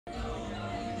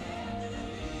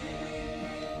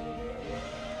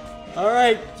All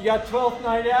right, you got 12th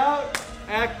night out,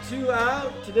 Act 2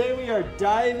 out. Today we are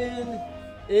diving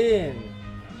in.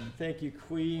 Thank you,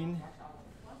 Queen.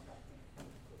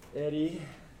 Eddie.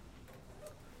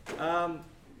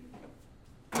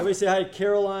 Everybody say hi to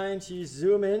Caroline. She's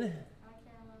zooming. Hi,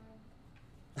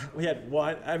 Caroline. We had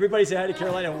one. Everybody say hi to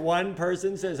Caroline, and one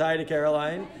person says hi to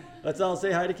Caroline. Let's all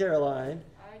say hi to Caroline.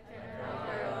 Hi,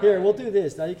 Caroline. Here, we'll do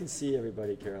this. Now you can see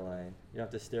everybody, Caroline. You don't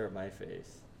have to stare at my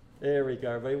face. There we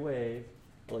go. Everybody wave.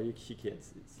 Well, she can't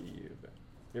see you, but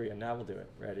here we go. Now we'll do it.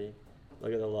 Ready?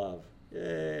 Look at the love.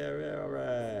 Yay, all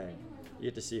right. You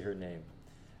get to see her name.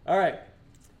 All right.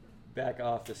 Back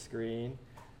off the screen.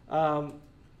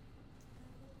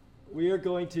 We are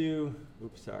going to,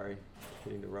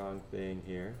 hitting the wrong thing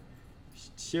here.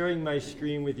 Sharing my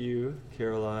screen with you,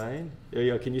 Caroline. There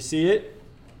you go. Can you see it?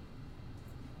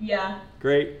 Yeah.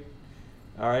 Great.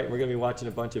 All right, we're going to be watching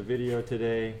a bunch of video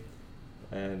today,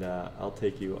 and I'll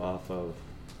take you off of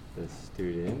the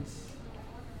students.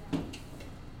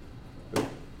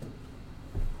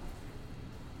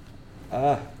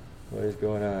 What is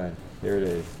going on? Here it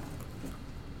is.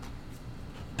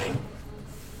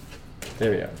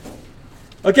 There we go.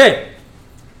 Okay.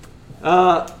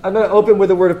 I'm going to open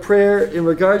with a word of prayer in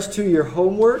regards to your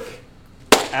homework.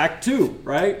 Act 2,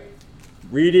 right?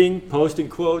 Reading, posting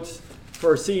quotes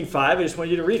for scene 5. I just want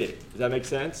you to read it. Does that make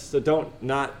sense? So don't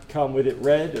not come with it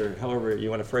read, or however you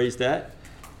want to phrase that.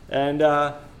 And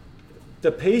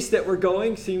the pace that we're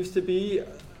going seems to be,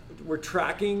 we're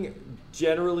tracking,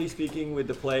 generally speaking, with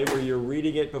the play where you're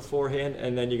reading it beforehand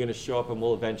and then you're going to show up and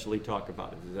we'll eventually talk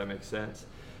about it. Does that make sense?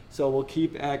 So we'll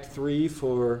keep Act 3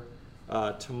 for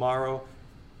tomorrow.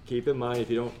 Keep in mind, if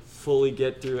you don't fully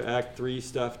get through Act 3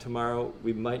 stuff tomorrow,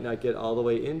 we might not get all the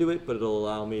way into it, but it'll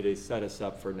allow me to set us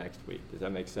up for next week. Does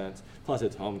that make sense? Plus,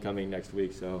 it's homecoming next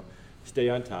week, so stay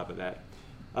on top of that.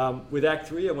 With Act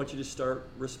 3, I want you to start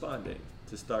responding,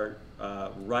 to start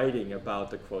writing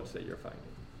about the quotes that you're finding.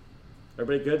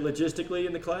 Everybody good logistically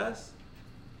in the class?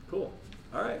 Cool.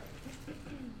 All right.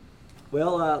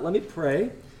 Well, let me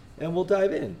pray, and we'll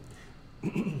dive in.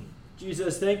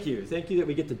 Jesus, thank you. Thank you that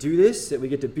we get to do this, that we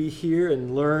get to be here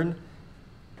and learn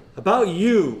about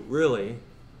you, really.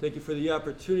 Thank you for the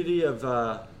opportunity of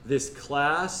this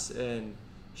class and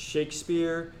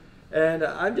Shakespeare. And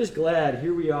I'm just glad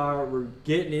here we are. We're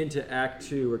getting into Act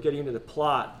 2. We're getting into the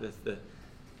plot,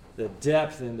 the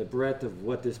depth and the breadth of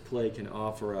what this play can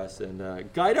offer us,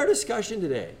 and guide our discussion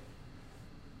today.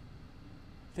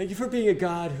 Thank you for being a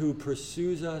God who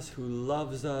pursues us, who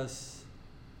loves us.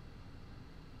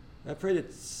 I pray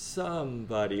that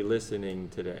somebody listening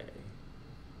today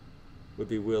would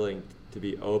be willing to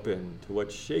be open to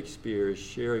what Shakespeare is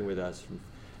sharing with us, from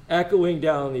echoing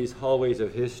down these hallways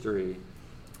of history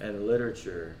and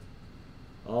literature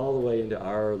all the way into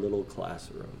our little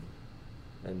classroom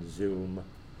and Zoom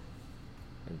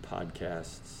and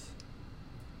podcasts.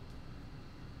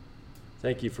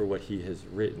 Thank you for what he has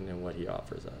written and what he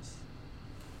offers us.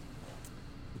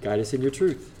 Guide us in your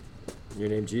truth. In your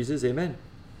name, Jesus, amen.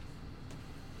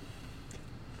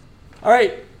 All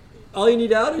right, all you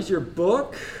need out is your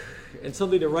book and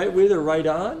something to write with or write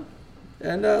on,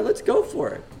 and let's go for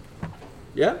it.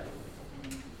 Yeah?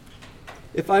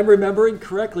 If I'm remembering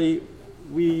correctly,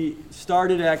 we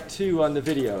started Act 2 on the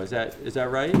video. Is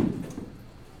that right?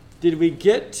 Did we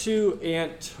get to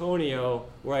Antonio,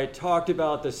 where I talked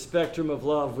about the spectrum of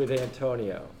love with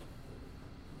Antonio?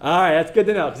 All right, that's good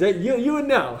to know, because you would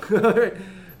know.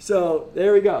 So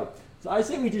there we go. So I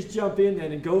say we just jump in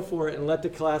then and go for it and let the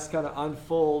class kind of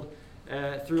unfold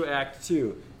through Act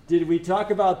 2. Did we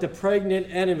talk about the pregnant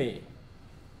enemy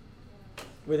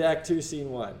with Act 2,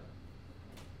 Scene 1?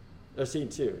 Or Scene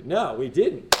 2? No, we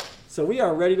didn't. So we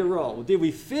are ready to roll. Did we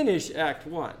finish Act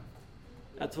 1?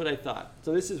 That's what I thought.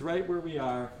 So this is right where we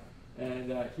are,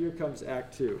 and here comes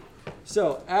Act 2.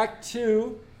 So Act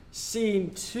 2,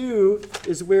 Scene 2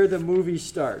 is where the movie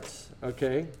starts,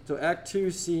 okay? So Act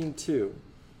 2, Scene 2.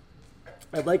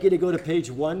 I'd like you to go to page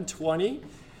 120.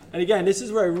 And again, this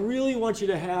is where I really want you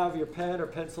to have your pen or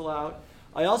pencil out.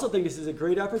 I also think this is a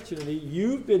great opportunity.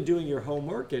 You've been doing your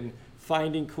homework and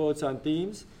finding quotes on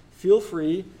themes. Feel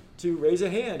free to raise a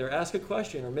hand or ask a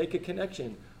question or make a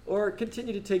connection or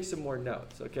continue to take some more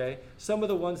notes, okay? Some of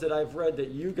the ones that I've read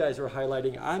that you guys are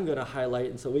highlighting, I'm going to highlight,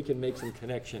 and so we can make some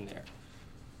connection there.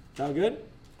 Sound good?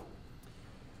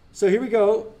 So here we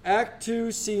go. Act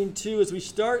 2, Scene 2. As we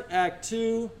start Act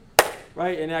 2,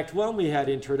 right, in Act 1, we had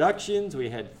introductions, we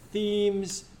had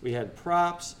themes, we had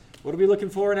props. What are we looking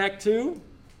for in Act 2?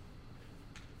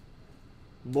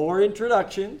 More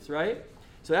introductions, right?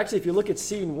 So actually, if you look at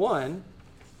Scene 1,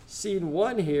 Scene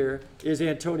 1 here is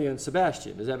Antonio and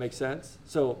Sebastian. Does that make sense?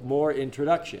 So more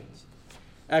introductions.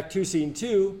 Act 2, Scene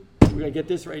 2, we're going to get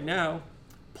this right now,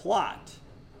 plot,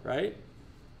 right?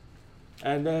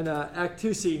 And then Act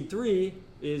 2, Scene 3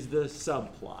 is the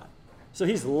subplot. So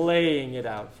he's laying it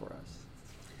out for us.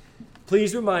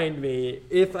 Please remind me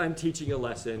if I'm teaching a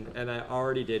lesson, and I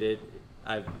already did it.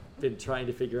 I've been trying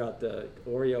to figure out the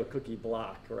Oreo cookie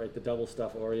block, right? The double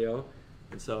stuff Oreo.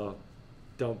 And so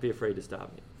don't be afraid to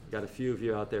stop me. Got a few of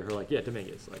you out there who are like, yeah,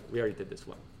 Dominguez, like we already did this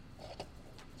one.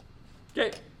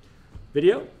 Okay,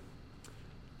 video.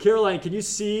 Caroline, can you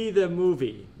see the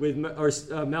movie with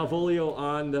Malvolio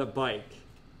on the bike?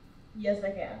 Yes,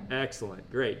 I can.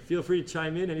 Excellent, great. Feel free to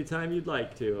chime in anytime you'd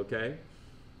like to, okay?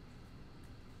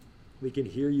 We can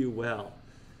hear you well.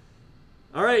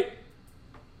 All right,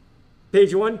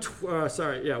 page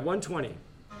 120.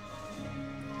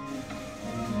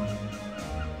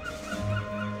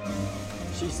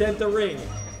 She sent the ring,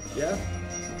 yeah?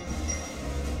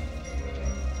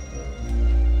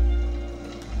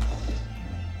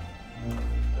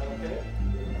 Okay.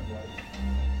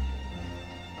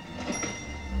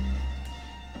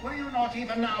 Were you not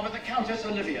even now with the Countess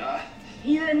Olivia?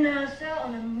 Even now, sir,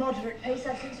 on a moderate pace,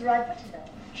 I've since arrived at Tibet.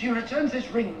 She returns this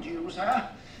ring to you, sir.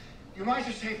 You might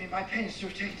have saved me my pains to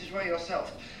have taken it away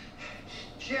yourself.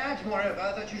 She adds,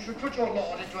 moreover, that you should put your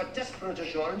lord into a desperate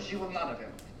assurance you will none of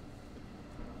him.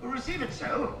 Receive it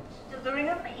so. Does the ring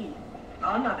of me?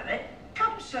 Oh, none of it.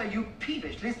 Come, sir, you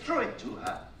peevishly threw it to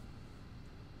her.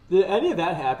 Did any of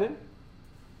that happen?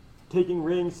 Taking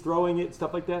rings, throwing it,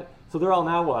 stuff like that? So they're all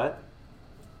now what?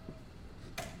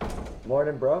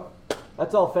 Morning, bro.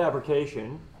 That's all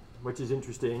fabrication, which is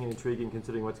interesting and intriguing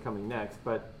considering what's coming next,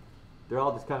 but they're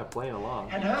all just kind of playing along.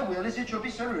 And her will is it should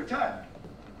be so returned.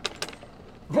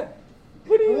 What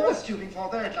are you... More stooping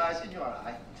for, there it lies in your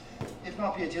eye. If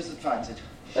not, be it is that finds it.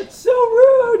 That's so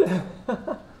rude!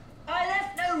 I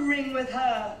left no ring with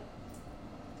her.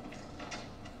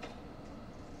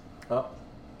 Oh.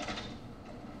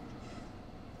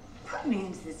 What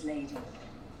means this lady?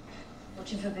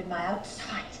 Would you forbid my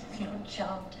outside if you had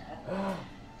charmed her?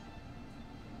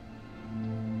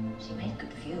 She made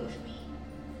good view of me.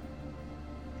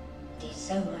 Indeed,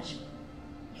 so much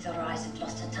he thought her eyes had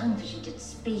lost her tongue, for she did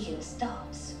speak in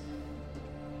starts,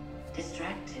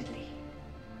 distractedly.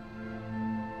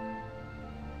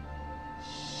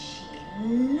 She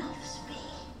loves me.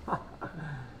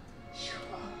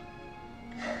 Sure.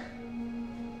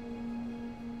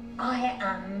 I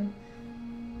am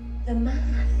the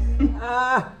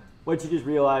man. What'd you just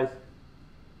realize?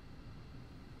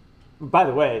 By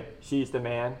the way, she's the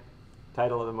man.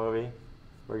 Title of the movie.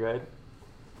 We're good?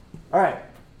 All right.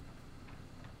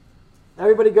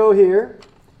 Everybody go here.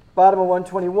 Bottom of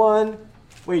 121.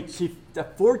 Wait,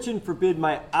 fortune forbid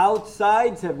my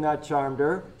outsides have not charmed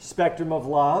her. Spectrum of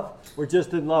love. We're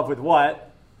just in love with what?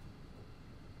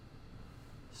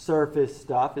 Surface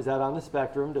stuff. Is that on the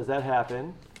spectrum? Does that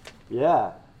happen?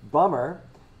 Yeah. Bummer.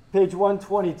 Page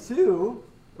 122,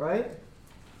 right?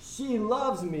 She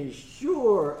loves me,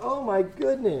 sure. Oh my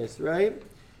goodness, right?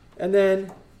 And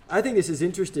then, I think this is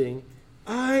interesting.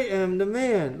 I am the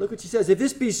man. Look what she says. If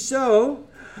this be so,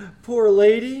 poor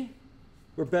lady,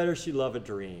 were better she love a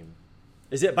dream.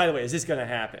 By the way, is this going to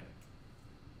happen?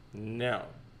 No.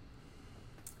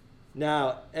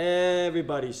 Now,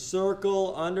 everybody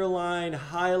circle, underline,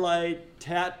 highlight,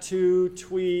 tattoo,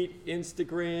 tweet,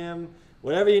 Instagram,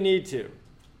 whatever you need to.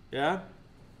 Yeah?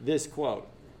 This quote.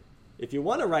 If you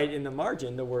want to write in the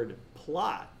margin the word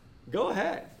plot, go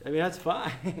ahead. I mean, that's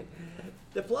fine.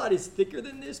 The plot is thicker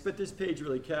than this, but this page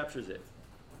really captures it.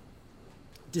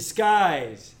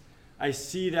 Disguise. I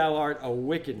see thou art a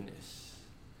wickedness,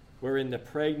 wherein the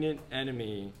pregnant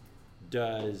enemy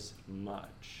does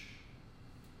much.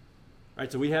 All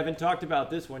right, so we haven't talked about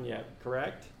this one yet,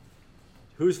 correct?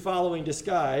 Who's following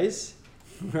disguise,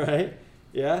 right?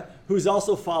 Yeah? Who's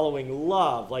also following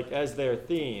love, like as their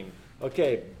theme.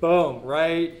 Okay, boom,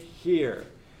 right here.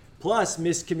 Plus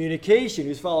miscommunication.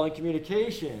 Who's following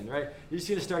communication, right? You're just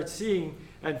going to start seeing,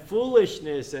 and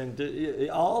foolishness and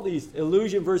all these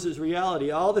illusion versus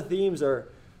reality, all the themes are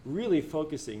really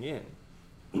focusing in.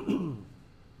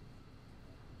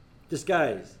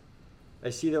 Disguise. I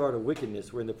see thou art a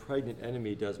wickedness wherein the pregnant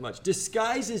enemy does much.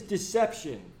 Disguise is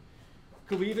deception.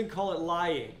 Could we even call it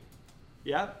lying?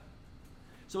 Yeah?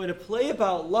 So in a play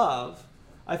about love,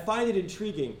 I find it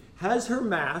intriguing. Has her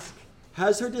mask,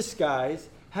 has her disguise,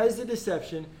 has the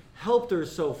deception helped her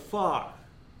so far?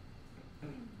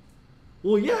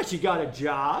 Well, yeah, she got a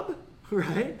job,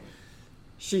 right?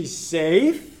 She's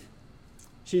safe.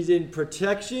 She's in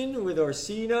protection with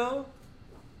Orsino.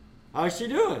 How's she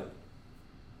doing?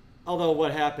 Although,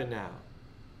 what happened now?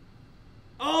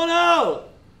 Oh no!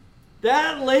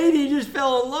 That lady just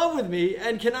fell in love with me,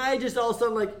 and can I just all of a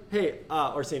sudden like, hey,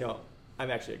 Orsino, I'm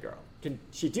actually a girl. Can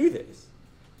she do this?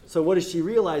 So what is she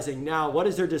realizing now? What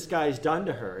has her disguise done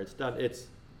to her?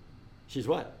 She's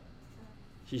what?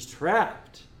 She's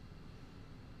trapped.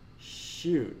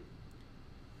 Shoot.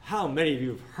 How many of you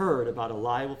have heard about a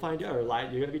lie will find you, or a lie,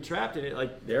 you're going to be trapped in it?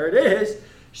 Like, there it is.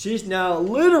 She's now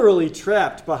literally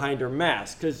trapped behind her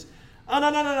mask. Because, oh,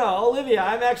 no, Olivia,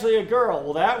 I'm actually a girl.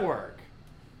 Will that work?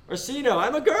 Orsino,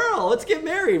 I'm a girl. Let's get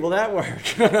married. Will that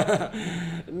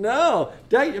work? No.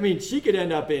 She could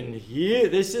end up in here.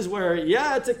 This is where,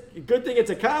 it's a good thing it's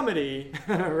a comedy,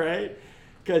 right?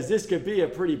 Because this could be a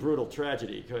pretty brutal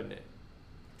tragedy, couldn't it?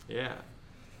 Yeah.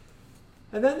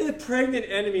 And then the pregnant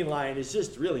enemy line is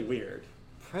just really weird.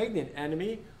 Pregnant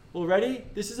enemy? Well, ready?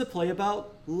 This is a play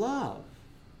about love.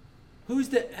 Who's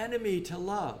the enemy to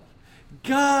love?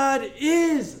 God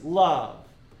is love.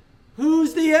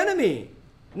 Who's the enemy?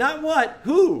 Not what?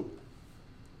 Who?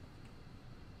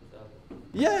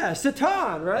 Yeah,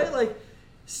 Satan, right? Like,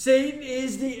 Satan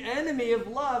is the enemy of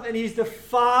love, and he's the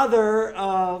father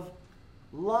of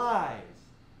lies.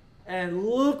 And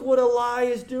look what a lie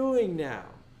is doing now.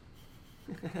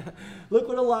 Look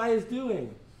what a lie is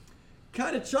doing.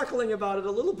 Kind of chuckling about it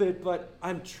a little bit, but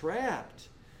I'm trapped.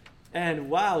 And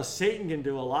wow, Satan can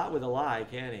do a lot with a lie,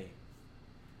 can't he?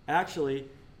 Actually,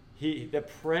 the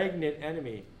pregnant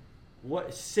enemy,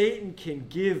 Satan can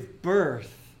give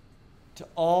birth to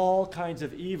all kinds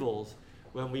of evils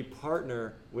when we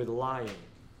partner with lying.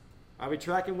 Are we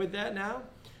tracking with that now?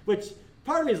 Which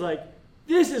part of me is like,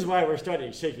 this is why we're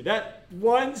studying Shakespeare. That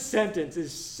one sentence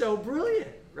is so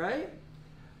brilliant, right?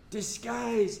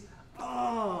 Disguise.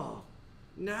 Oh,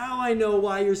 now I know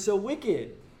why you're so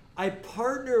wicked. I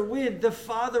partner with the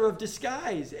father of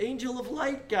disguise, angel of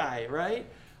light guy, right?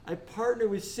 I partner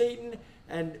with Satan,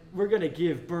 and we're going to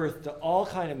give birth to all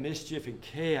kind of mischief and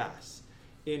chaos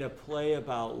in a play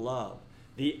about love.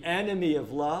 The enemy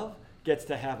of love gets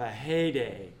to have a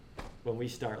heyday when we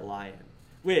start lying.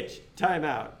 Which, time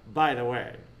out, by the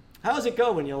way, how's it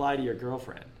go when you lie to your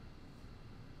girlfriend?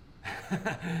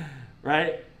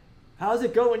 Right? How's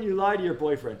it go when you lie to your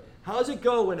boyfriend? How's it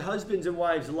go when husbands and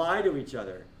wives lie to each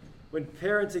other? When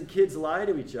parents and kids lie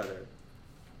to each other?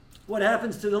 What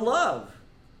happens to the love?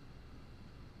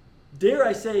 Dare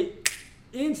I say,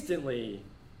 instantly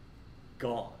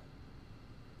gone.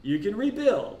 You can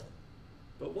rebuild,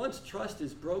 but once trust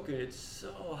is broken, it's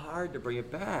so hard to bring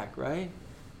it back, right?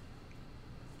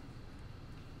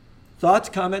 Thoughts,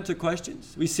 comments, or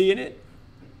questions? We see in it?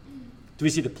 Do we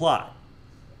see the plot?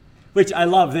 Which I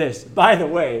love this. By the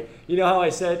way, you know how I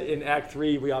said in Act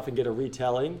 3 we often get a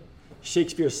retelling?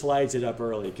 Shakespeare slides it up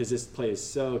early because this play is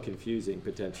so confusing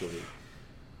potentially.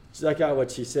 Check out what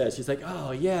she says. She's like,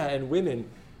 oh yeah, and women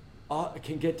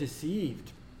can get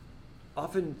deceived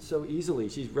often so easily.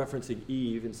 She's referencing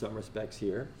Eve in some respects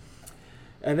here.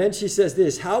 And then she says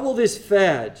this, how will this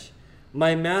fadge?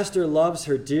 My master loves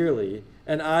her dearly,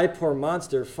 and I, poor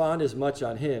monster, fond as much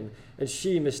on him, and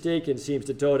she, mistaken, seems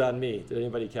to dote on me. Did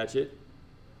anybody catch it?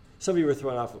 Some of you were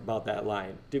thrown off about that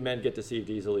line. Do men get deceived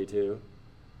easily too?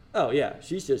 Oh yeah,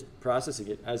 she's just processing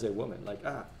it as a woman, like,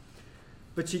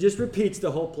 But she just repeats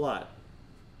the whole plot.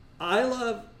 I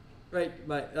love, right,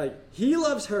 he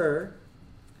loves her,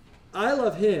 I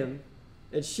love him,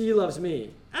 and she loves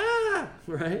me.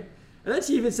 Right? And then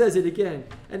she even says it again.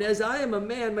 And as I am a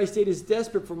man, my state is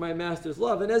desperate for my master's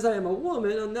love. And as I am a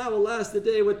woman, now will last the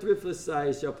day what thriftless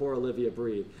sighs shall poor Olivia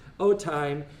breathe. O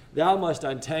time, thou must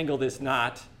untangle this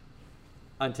knot.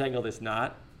 Untangle this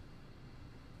knot.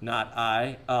 Not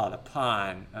I. Oh, the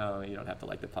pun. Oh, you don't have to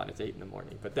like the pun. It's 8 a.m,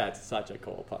 but that's such a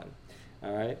cool pun.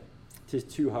 All right? 'Tis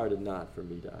too hard a knot for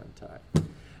me to untie.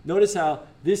 Notice how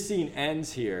this scene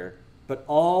ends here, but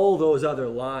all those other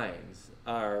lines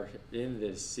are in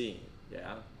this scene.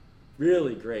 Yeah?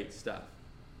 Really great stuff.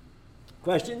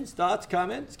 Questions, thoughts,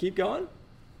 comments? Keep going?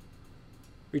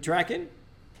 We tracking?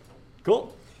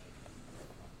 Cool.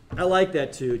 I like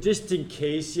that too, just in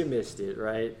case you missed it,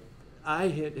 right? I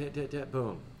hit,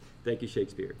 boom. Thank you,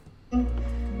 Shakespeare. All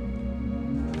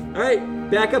right,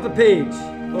 back up a page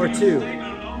or two.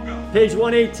 Page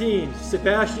 118,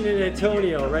 Sebastian and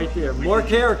Antonio right there. More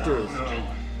characters.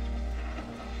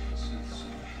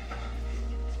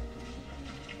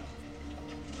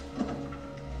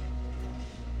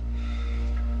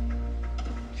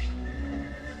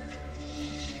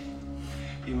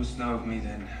 You must know of me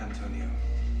then, Antonio.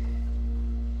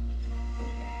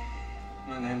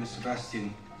 My name is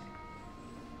Sebastian.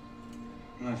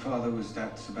 My father was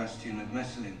that Sebastian of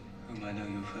Messalin, whom I know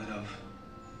you've heard of.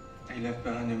 He left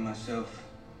behind him myself,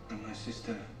 and my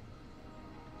sister,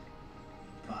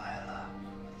 Viola.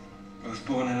 both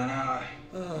born in an hour.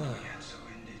 We had so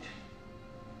ended.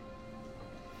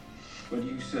 But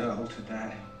you, sir, altered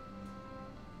that.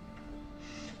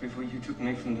 Before you took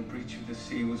me from the breach of the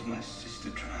sea, was my sister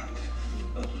drowned.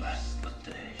 Alas,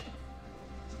 the day.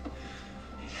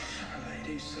 A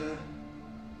lady, sir.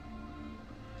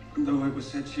 Though it was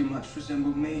said she much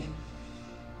resembled me,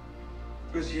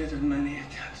 was yet of many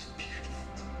accounts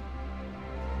beautiful.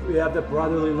 We have the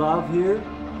brotherly love here.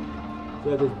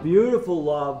 We have this beautiful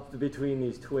love between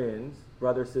these twins,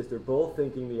 brother, sister, both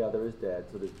thinking the other is dead.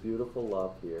 So there's beautiful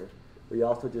love here. We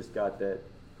also just got that,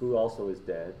 who also is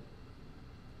dead?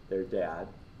 Their dad,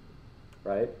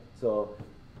 right? So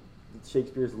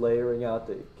Shakespeare's layering out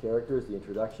the characters, the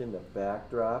introduction, the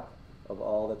backdrop of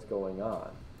all that's going on.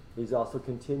 He's also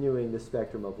continuing the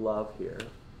spectrum of love here.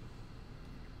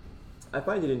 I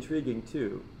find it intriguing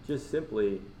too, just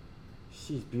simply,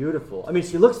 she's beautiful. I mean,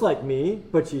 she looks like me,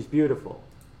 but she's beautiful.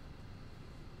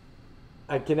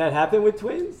 Can that happen with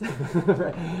twins?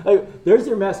 Like, there's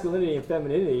your masculinity and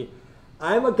femininity.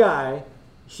 I'm a guy,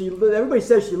 everybody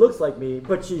says she looks like me,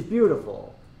 but she's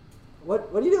beautiful.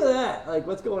 What do you do with that? Like,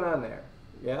 what's going on there?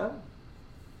 Yeah?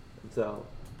 So,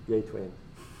 yay twins.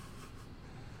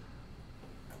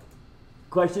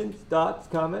 Questions, thoughts,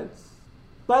 comments?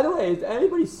 By the way, has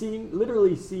anybody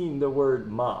literally seen the word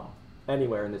mom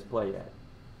anywhere in this play yet?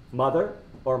 Mother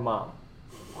or mom?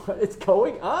 What is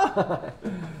going on?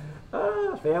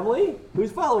 Family?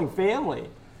 Who's following family?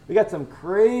 We got some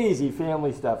crazy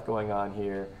family stuff going on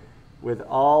here with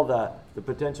all the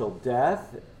potential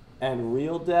death and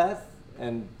real death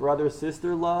and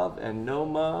brother-sister love and no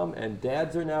mom and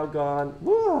dads are now gone.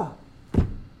 Woo!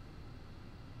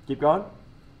 Keep going?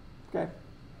 Okay.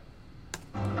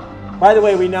 By the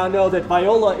way, we now know that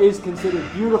Viola is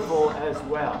considered beautiful as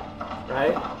well,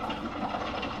 right?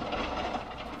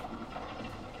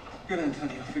 Good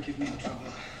Antonio, forgive me the trouble.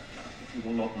 If you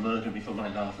will not murder me for my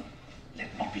love,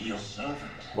 let me be your servant.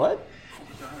 What?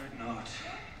 Desire it not.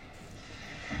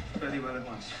 Very well at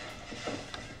once.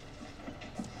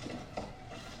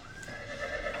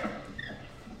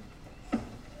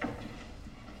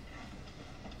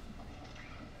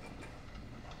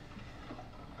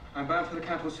 I'm bound for the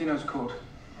Count Orsino's court.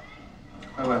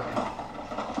 Farewell.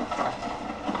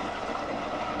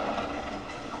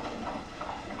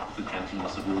 The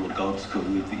gentleness of all the gods go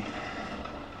with thee.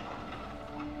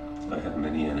 I had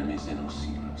many enemies in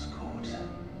Orsino's court,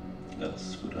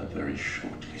 else would I very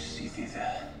shortly see thee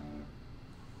there.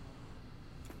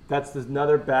 That's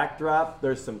another backdrop.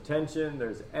 There's some tension.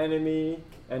 There's enemy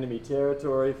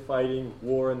territory, fighting,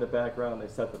 war in the background. They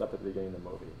set that up at the beginning of the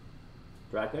movie.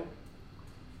 Drunken?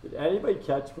 Did anybody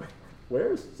catch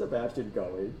where's Sebastian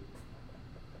going?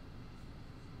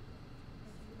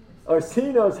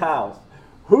 Orsino's house.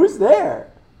 Who's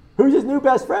there? Who's his new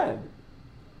best friend?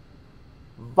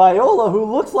 Viola, who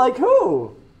looks like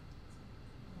who?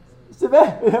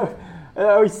 Sebastian.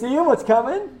 Are we seeing what's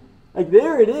coming? Like,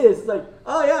 there it is. It's like,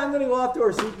 oh yeah, I'm going to go off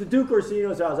to the Duke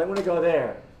Orsino's house. I'm going to go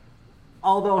there.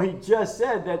 Although he just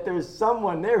said that there's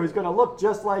someone there who's going to look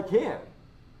just like him.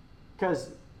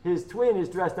 Because his twin is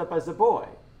dressed up as a boy.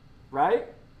 Right?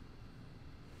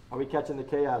 Are we catching the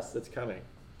chaos that's coming?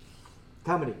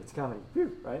 Comedy, it's coming.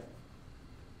 Phew, right?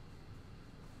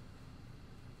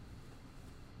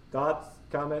 Thoughts,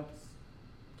 comments?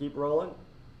 Keep rolling.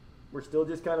 We're still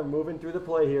just kind of moving through the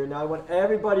play here. Now I want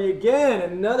everybody, again,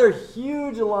 another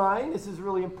huge line. This is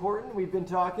really important. We've been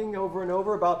talking over and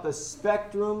over about the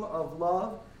spectrum of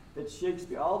love that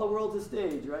Shakespeare, all the world's a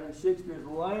stage, right? And Shakespeare's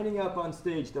lining up on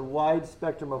stage the wide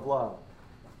spectrum of love.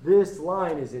 This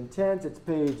line is intense. It's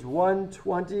page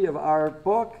 120 of our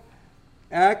book.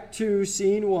 Act 2,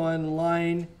 Scene 1,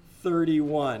 line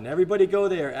 31. Everybody go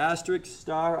there. Asterisk,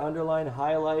 star, underline,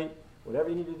 highlight, whatever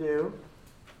you need to do.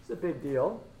 It's a big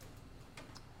deal.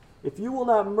 If you will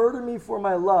not murder me for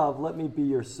my love, let me be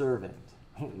your servant.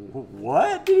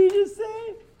 What did he just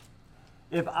say?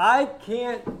 If I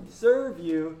can't serve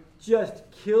you, just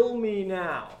kill me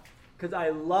now, because I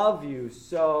love you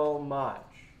so much.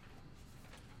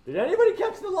 Did anybody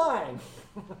catch the line?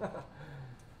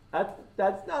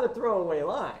 That's not a throwaway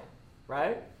line,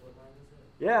 right? What line is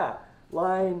it? Yeah,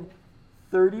 line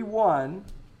 31.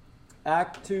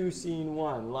 Act 2, Scene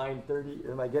 1, line 30.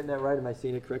 Am I getting that right? Am I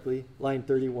seeing it correctly? Line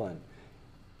 31.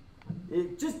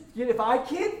 If I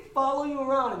can't follow you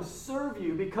around and serve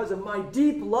you because of my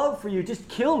deep love for you, just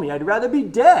kill me. I'd rather be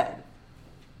dead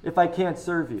if I can't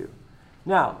serve you.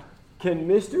 Now, can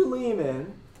Mr.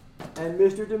 Lehman and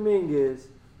Mr. Dominguez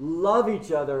love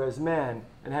each other as men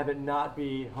and have it not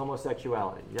be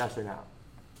homosexuality? Yes or no?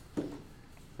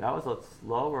 That was a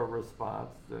slower response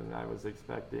than I was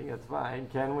expecting. That's fine.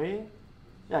 Can we?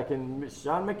 Yeah, can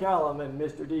Sean McCallum and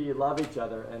Mr. D love each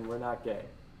other and we're not gay?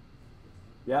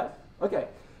 Yes? Okay.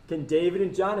 Can David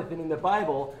and Jonathan in the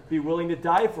Bible be willing to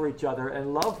die for each other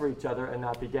and love for each other and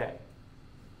not be gay?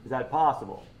 Is that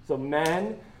possible? So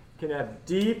men can have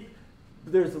deep,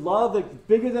 there's love that's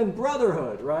bigger than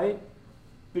brotherhood, right?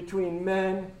 Between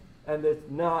men, and it's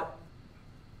not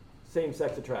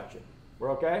same-sex attraction.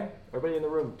 We're okay? Everybody in the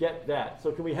room get that.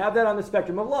 So can we have that on the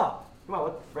spectrum of love? Come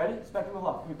on, ready? Spectrum of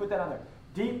love. Can we put that on there?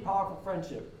 Deep, powerful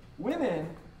friendship. Women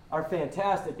are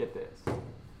fantastic at this.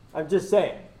 I'm just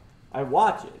saying. I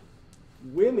watch it.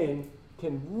 Women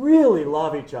can really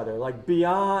love each other, like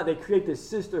beyond, they create this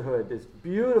sisterhood, this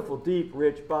beautiful, deep,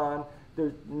 rich bond.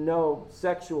 There's no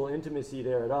sexual intimacy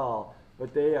there at all,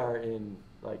 but they are in,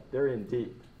 they're in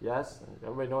deep. Yes?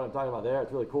 Everybody know what I'm talking about there?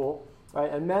 It's really cool.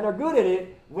 Right? And men are good at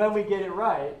it when we get it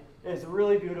right. It's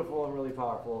really beautiful and really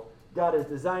powerful. God has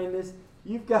designed this.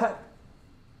 You've got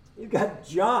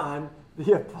John,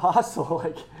 the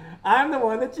apostle, I'm the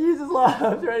one that Jesus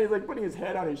loves, right? He's putting his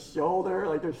head on his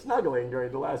shoulder, they're snuggling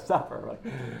during the Last Supper.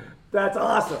 That's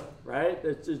awesome, right?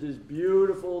 It's just this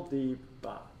beautiful, deep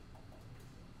bond.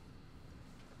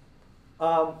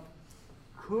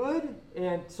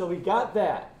 And so we got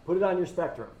that. Put it on your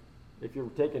spectrum. If you're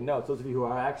taking notes, those of you who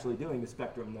are actually doing the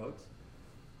spectrum notes.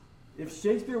 If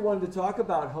Shakespeare wanted to talk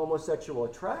about homosexual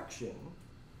attraction,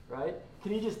 right,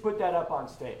 can he just put that up on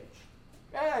stage?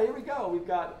 Yeah, here we go. We've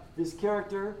got this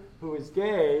character who is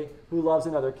gay, who loves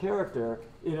another character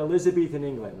in Elizabethan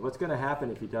England. What's going to happen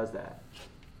if he does that?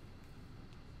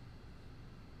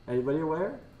 Anybody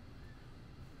aware?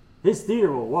 His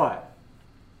theater will what?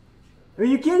 I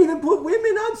mean, you can't even put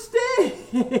women on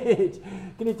stage.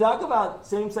 Can he talk about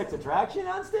same-sex attraction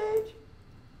on stage?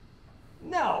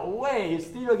 No way. His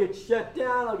theater will get shut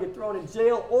down, he'll get thrown in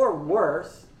jail, or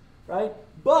worse, right?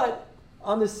 But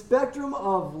on the spectrum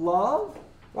of love,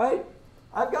 right,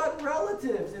 I've got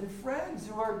relatives and friends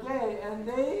who are gay, and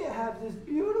they have this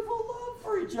beautiful love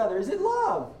for each other. Is it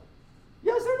love?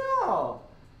 Yes or no?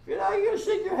 If you're not going to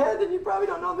shake your head, then you probably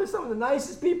don't know. They're some of the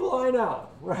nicest people I know,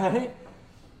 right?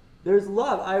 There's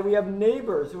love. We have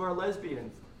neighbors who are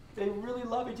lesbians. They really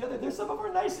love each other. They're some of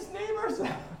our nicest neighbors,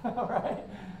 right?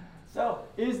 So,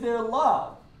 is there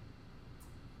love?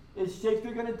 Is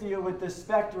Shakespeare going to deal with the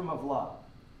spectrum of love?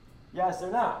 Yes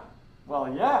or no?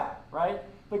 Well, yeah, right?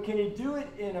 But can he do it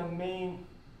in a main,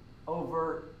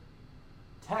 overt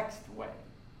text way?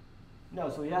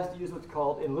 No, so he has to use what's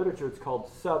called, in literature, it's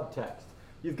called subtext.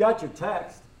 You've got your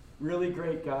text, really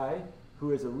great guy,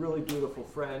 who is a really beautiful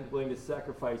friend, willing to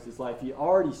sacrifice his life. He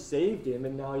already saved him,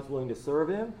 and now he's willing to serve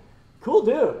him. Cool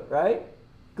dude, right?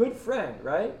 Good friend,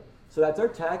 right? So that's our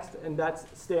text, and that's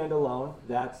standalone.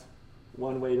 That's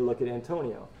one way to look at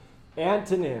Antonio.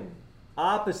 Antonym,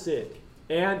 opposite,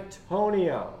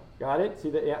 Antonio. Got it? See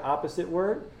the opposite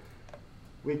word?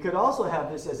 We could also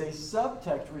have this as a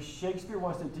subtext where Shakespeare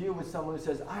wants to deal with someone who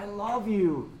says, I love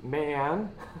you, man.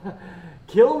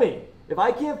 Kill me. If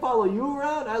I can't follow you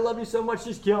around, I love you so much,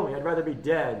 just kill me. I'd rather be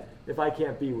dead if I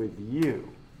can't be with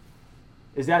you.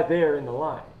 Is that there in the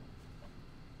line?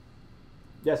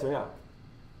 Yes or no?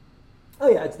 Oh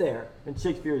yeah, it's there. And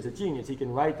Shakespeare is a genius. He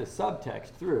can write the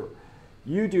subtext through.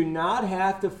 You do not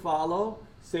have to follow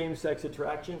same-sex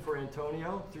attraction for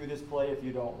Antonio through this play if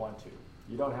you don't want to.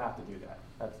 You don't have to do that.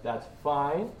 That's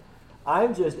fine.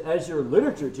 I'm just, as your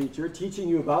literature teacher, teaching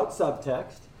you about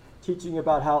subtext, teaching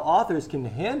about how authors can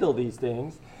handle these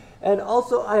things. And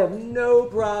also, I have no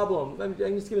problem, I'm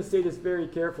just going to say this very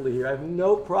carefully here, I have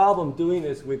no problem doing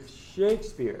this with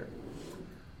Shakespeare.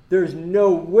 There's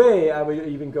no way I would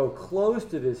even go close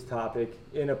to this topic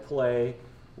in a play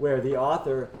where the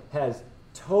author has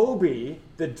Toby,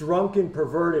 the drunken,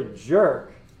 perverted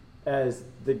jerk, as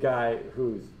the guy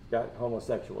who's got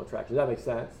homosexual attraction. Does that make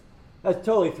sense? That's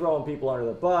totally throwing people under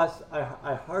the bus.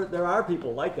 There are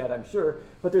people like that, I'm sure,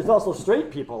 but there's also straight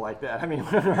people like that. I mean,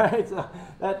 right? So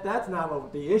that's not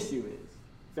what the issue is.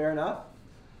 Fair enough?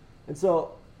 And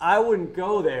so I wouldn't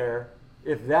go there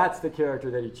if that's the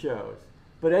character that he chose.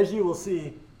 But as you will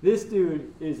see, this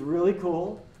dude is really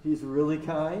cool. He's really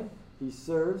kind. He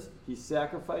serves. He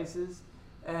sacrifices.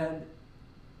 And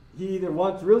he either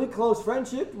wants really close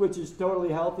friendship, which is totally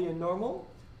healthy and normal,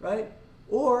 right?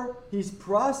 Or he's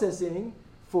processing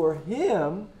for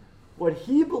him what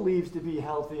he believes to be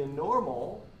healthy and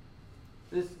normal,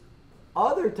 this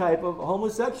other type of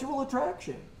homosexual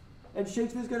attraction. And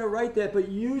Shakespeare's going to write that, but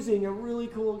using a really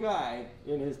cool guy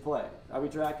in his play. Are we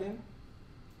tracking?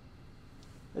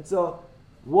 And so,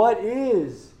 what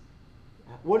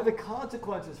are the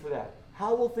consequences for that?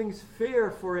 how will things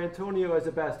fare for Antonio as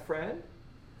a best friend?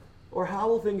 Or how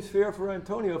will things fare for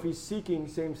Antonio if he's seeking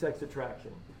same-sex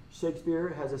attraction? Shakespeare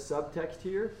has a subtext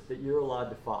here that you're allowed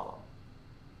to follow.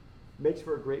 Makes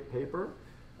for a great paper.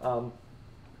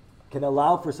 Can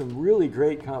allow for some really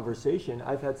great conversation.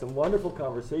 I've had some wonderful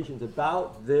conversations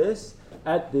about this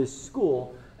at this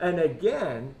school. And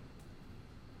again,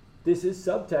 this is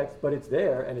subtext, but it's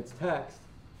there and it's text.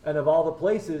 And of all the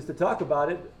places to talk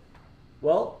about it,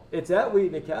 well, it's at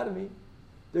Wheaton Academy.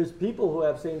 There's people who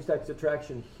have same-sex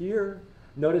attraction here.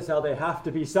 Notice how they have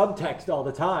to be subtext all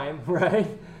the time, right?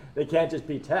 They can't just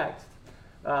be text.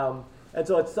 And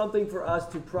so it's something for us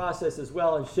to process as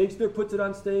well. And Shakespeare puts it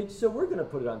on stage, so we're going to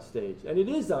put it on stage. And it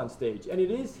is on stage, and it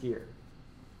is here.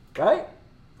 Right?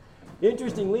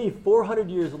 Interestingly, 400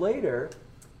 years later,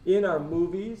 in our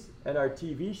movies and our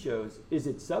TV shows, is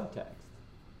it subtext?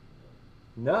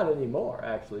 Not anymore,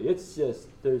 actually. It's just,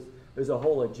 there's a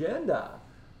whole agenda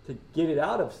to get it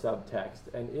out of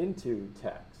subtext and into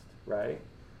text, right?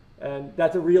 And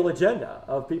that's a real agenda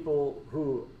of people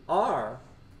who are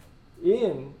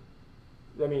in,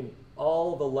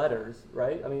 all the letters,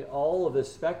 right? All of the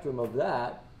spectrum of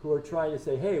that, who are trying to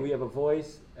say, hey, we have a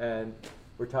voice and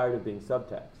we're tired of being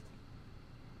subtext.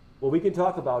 Well, we can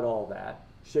talk about all that.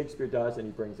 Shakespeare does, and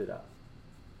he brings it up.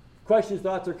 Questions,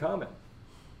 thoughts, or comments?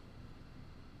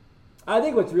 I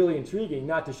think what's really intriguing,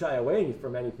 not to shy away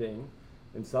from anything,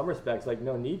 in some respects, like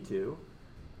no need to,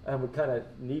 and we kind of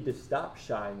need to stop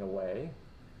shying away,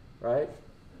 right?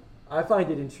 I find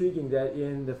it intriguing that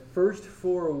in the first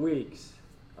 4 weeks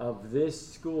of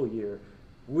this school year,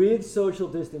 with social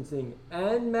distancing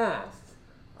and masks,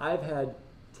 I've had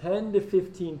 10 to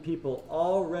 15 people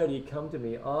already come to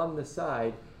me on the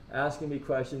side asking me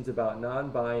questions about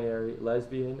non-binary,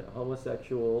 lesbian,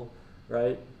 homosexual,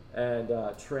 right, and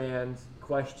trans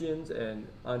questions and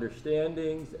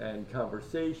understandings and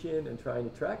conversation and trying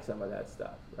to track some of that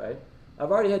stuff, right?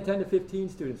 I've already had 10 to 15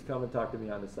 students come and talk to me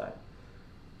on the side.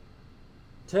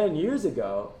 10 years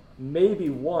ago, maybe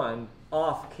one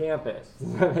off campus.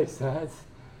 Does that make sense?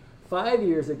 5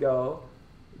 years ago,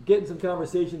 getting some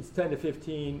conversations, 10 to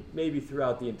 15, maybe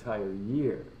throughout the entire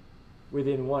year.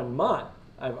 Within 1 month,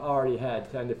 I've already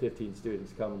had 10 to 15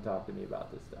 students come and talk to me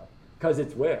about this stuff. Because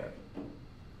it's where?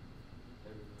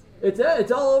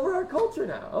 It's all over our culture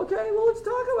now. Okay, well, let's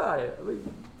talk about it,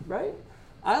 right?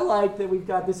 I like that we've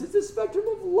got this is the spectrum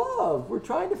of love. We're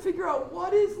trying to figure out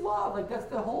what is love. Like, that's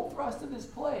the whole thrust of this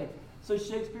play. So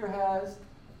Shakespeare has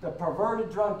the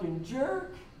perverted drunken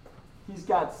jerk. He's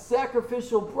got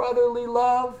sacrificial brotherly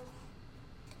love.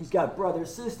 He's got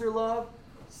brother-sister love,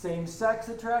 same-sex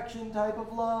attraction type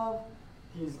of love.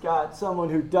 He's got someone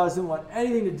who doesn't want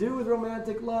anything to do with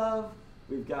romantic love.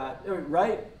 We've got,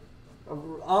 right?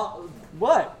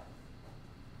 What?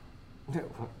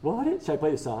 What? Should I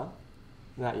play the song?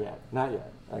 Not yet.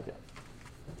 Okay.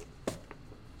 How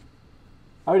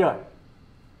are we doing?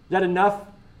 Is that enough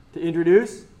to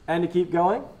introduce and to keep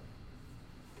going?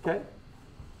 Okay.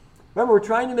 Remember, we're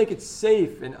trying to make it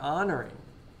safe and honoring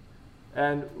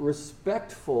and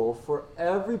respectful for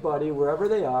everybody wherever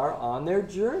they are on their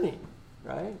journey,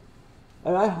 right?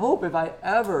 And I hope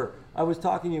I was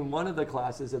talking in one of the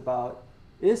classes about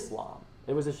Islam.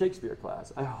 It was a Shakespeare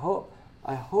class. I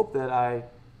hope that I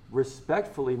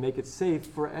respectfully make it safe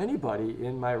for anybody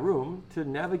in my room to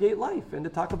navigate life and to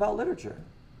talk about literature,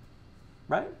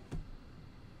 right?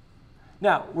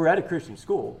 Now, we're at a Christian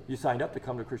school. You signed up to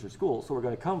come to a Christian school, so we're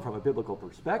going to come from a biblical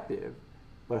perspective,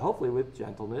 but hopefully with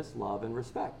gentleness, love, and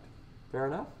respect. Fair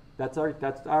enough? That's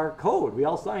our code. We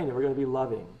all signed it. We're going to be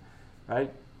loving,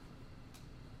 right?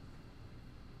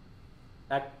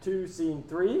 Act 2, Scene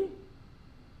 3.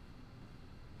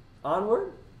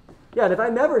 Onward. Yeah, and if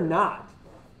I'm ever not,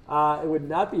 it would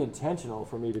not be intentional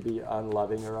for me to be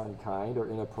unloving or unkind or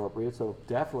inappropriate, so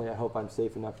definitely I hope I'm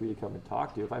safe enough for you to come and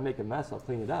talk to you. If I make a mess, I'll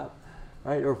clean it up.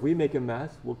 Right? Or if we make a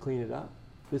mess, we'll clean it up.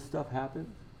 This stuff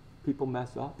happens. People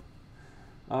mess up.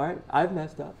 All right? I've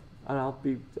messed up. And I'll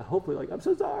be hopefully like, I'm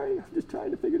so sorry. I'm just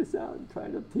trying to figure this out and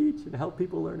trying to teach and help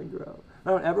people learn and grow. I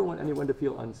don't ever want anyone to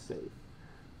feel unsafe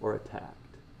or attacked.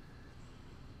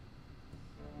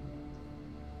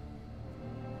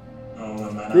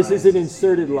 This is an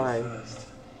inserted line.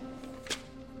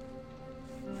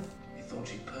 He thought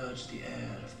he purged the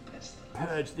air of pestilence.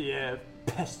 Purge the air of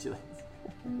pestilence.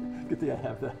 Good thing I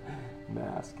have the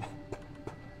mask.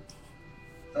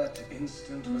 That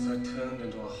instant was I turned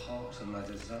into a hart, and my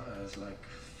desires, like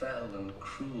fell and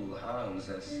cruel hounds,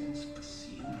 have since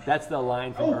pursued me. That's the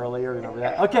line from earlier. Remember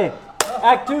that? Okay.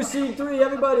 Act 2, Scene 3,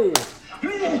 everybody.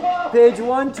 Page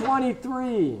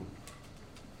 123.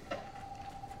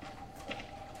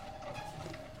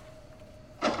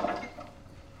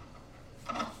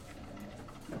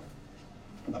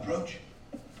 Approach.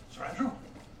 Sir Andrew.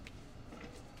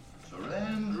 Sir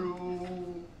Andrew.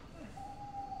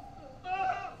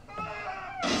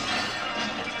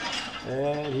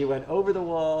 And he went over the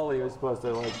wall. He was supposed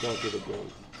to like go through the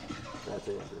gate. That's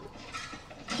Andrew.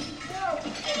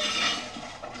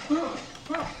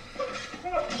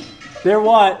 They're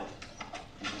what?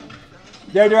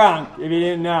 They're drunk, if you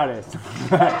didn't notice.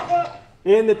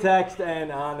 In the text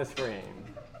and on the screen.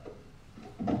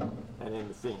 And in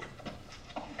the scene.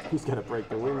 He's going to break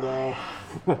the window.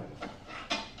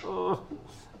 Oh.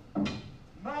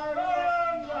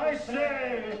 Madam, I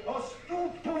say, a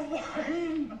stoup of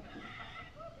wine.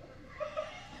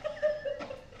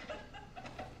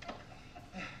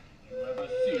 You ever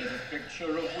seen a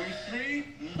picture of we three?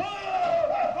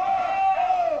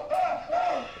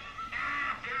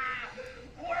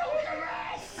 Welcome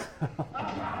us!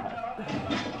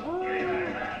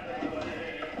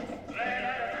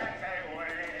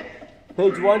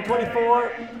 Page 124,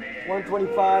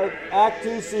 125, Act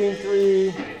 2, Scene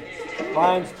 3,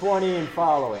 lines 20 and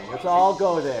following. Let's all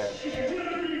go there.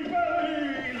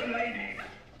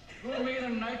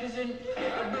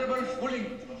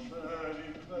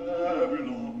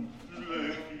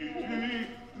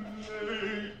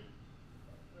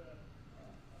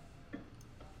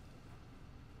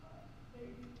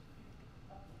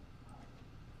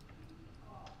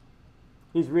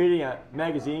 He's reading a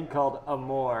magazine called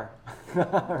Amour.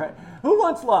 All right. Who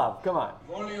wants love? Come on.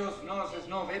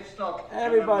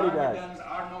 Everybody does.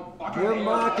 You're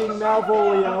mocking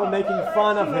Malvolio, making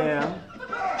fun of him.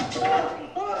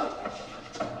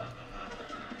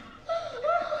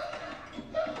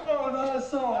 Oh, another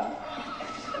song.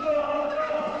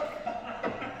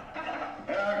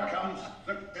 Here comes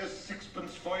there's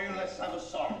sixpence for you. Let's have a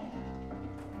song.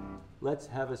 Let's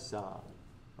have a song,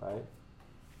 right?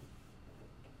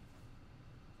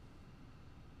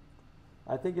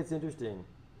 I think it's interesting.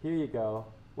 Here you go.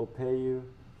 We'll pay you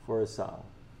for a song,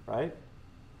 right?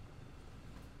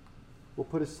 We'll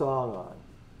put a song on.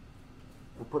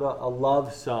 We'll put a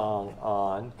love song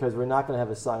on because we're not going to have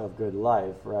a song of good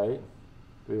life, right?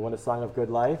 Do we want a song of good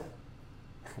life?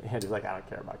 Andrew's like, I don't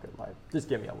care about good life. Just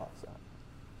give me a love song.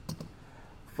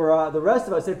 For the rest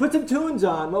of us, say, put some tunes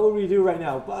on. What would we do right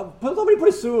now? Somebody put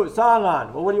a song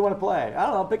on. Well, what do you want to play? I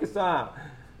don't know. Pick a song.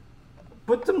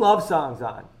 Put some love songs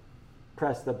on.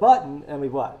 Press the button, and we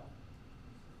what?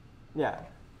 Yeah.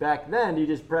 Back then, you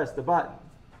just press the button.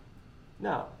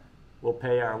 No. We'll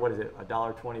pay our, what is it,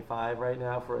 $1.25 right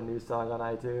now for a new song on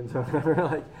iTunes or whatever.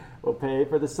 Like, we'll pay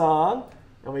for the song,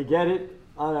 and we get it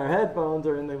on our headphones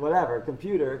or in the whatever,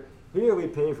 computer. Here we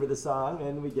pay for the song,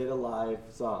 and we get a live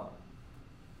song.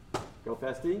 Go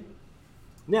Festy.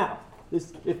 Now,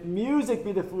 if music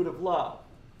be the food of love,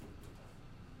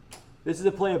 this is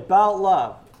a play about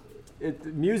love.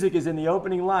 Music is in the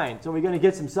opening line, so we're going to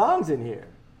get some songs in here.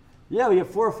 Yeah, we have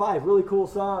 4 or 5 really cool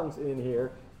songs in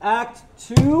here. Act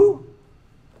 2,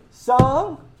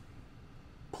 song,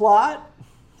 plot,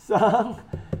 song.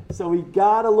 So we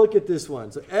got to look at this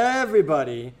one. So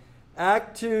everybody,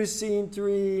 Act 2, Scene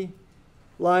 3,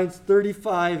 lines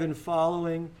 35 and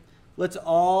following. Let's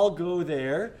all go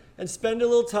there and spend a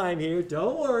little time here.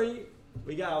 Don't worry,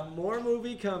 we got more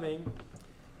movie coming.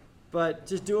 But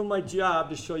just doing my job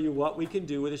to show you what we can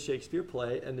do with a Shakespeare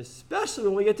play, and especially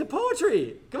when we get to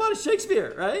poetry. Come on, it's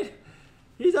Shakespeare, right?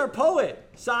 He's our poet.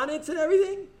 Sonnets and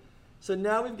everything. So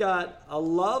now we've got a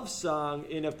love song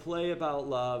in a play about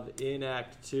love in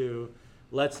Act 2.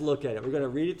 Let's look at it. We're going to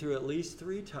read it through at least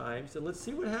 3 times, and let's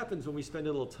see what happens when we spend a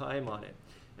little time on it.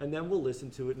 And then we'll listen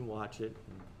to it and watch it.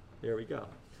 There we go.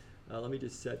 Let me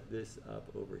just set this up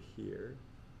over here.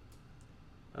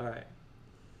 All right.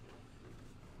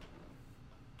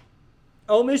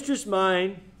 Oh, mistress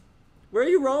mine, where are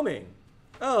you roaming?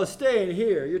 Oh, staying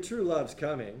here, your true love's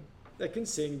coming, that can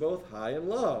sing both high and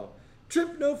low.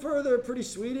 Trip no further, pretty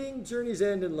sweeting, journey's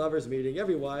end and lover's meeting,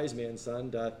 every wise man's son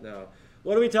doth know.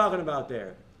 What are we talking about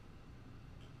there?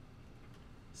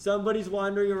 Somebody's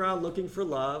wandering around looking for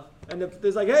love, and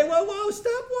there's like, hey, whoa,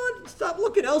 stop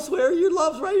looking elsewhere, your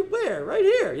love's right where? Right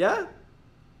here, yeah?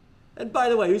 And by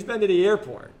the way, who's been to the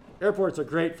airport? Airports are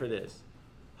great for this.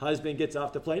 Husband gets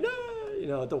off the plane,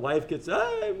 the wife gets,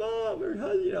 hey, mom, or,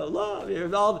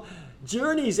 love. All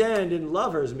journeys end in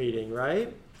lovers meeting,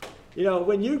 right?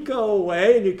 When you go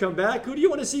away and you come back, who do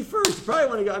you want to see first? You probably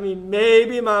want to go,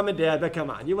 maybe mom and dad, but come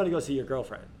on. You want to go see your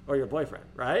girlfriend or your boyfriend,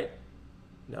 right?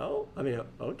 No?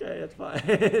 Okay, that's fine.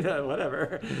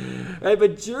 Whatever. Right?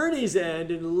 But journeys end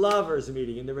in lovers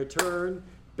meeting, in the return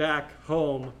back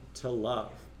home to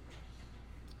love.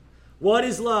 What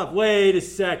is love? Wait a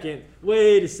second.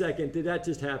 Did that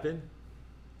just happen?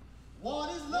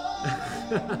 What is love?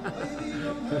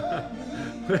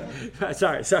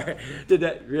 Sorry. Did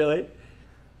that really?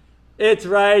 It's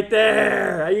right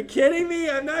there. Are you kidding me?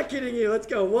 I'm not kidding you. Let's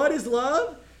go. What is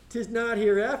love? 'Tis not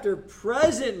hereafter.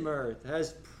 Present mirth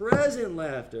has present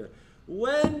laughter.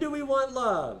 When do we want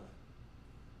love?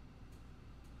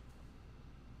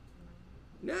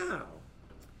 Now.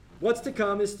 What's to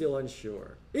come is still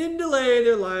unsure. In delay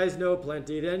there lies no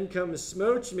plenty. Then comes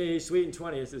smooch me, sweet and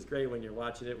 20. This is great when you're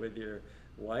watching it with your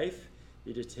wife.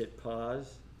 You just hit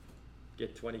pause,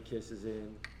 get 20 kisses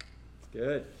in. It's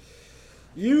good.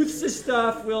 Youth's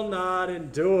stuff will not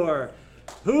endure.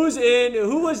 Who's in?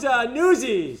 Who was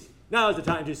Newsies? Now is the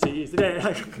time to seize the day.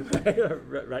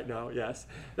 Right now, yes.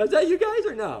 Is that you guys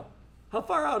or no? How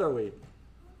far out are we?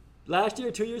 Last year,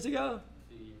 2 years ago?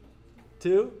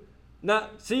 2?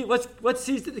 Not, see, what's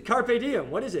seize the carpe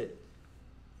diem? What is it?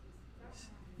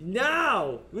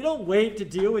 Now. We don't wait to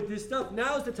deal with this stuff.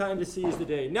 Now's the time to seize the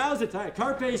day. Now's the time.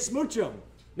 Carpe smoochum.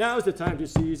 Now's the time to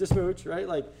seize the smooch, right?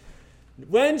 Like,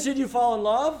 when should you fall in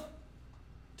love?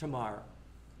 Tomorrow.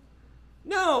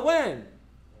 No, when?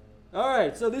 All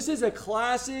right, so this is a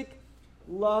classic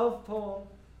love poem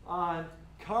on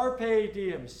carpe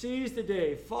diem. Seize the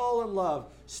day. Fall in love.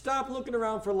 Stop looking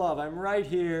around for love. I'm right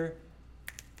here.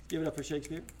 Give it up for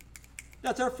Shakespeare.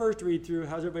 That's our first read through.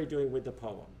 How's everybody doing with the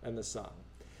poem and the song?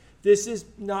 This is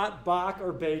not Bach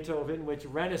or Beethoven, which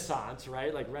Renaissance,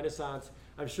 right? Like Renaissance,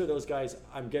 I'm sure those guys,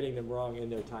 I'm getting them wrong in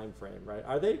their time frame, right?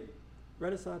 Are they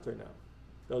Renaissance or no?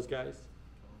 Those guys?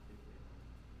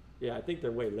 Yeah, I think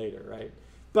they're way later, right?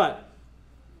 But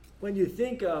when you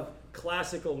think of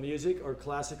classical music or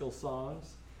classical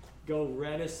songs, go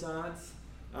Renaissance,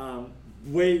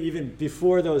 way even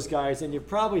before those guys, and you're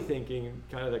probably thinking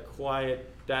kind of the quiet,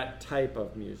 that type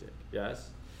of music,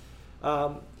 yes?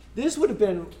 This would have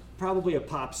been probably a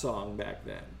pop song back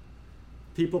then.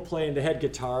 People playing, they had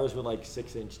guitars with like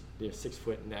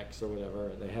 6-foot necks or whatever,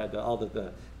 and they had all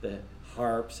the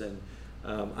harps, and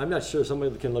I'm not sure,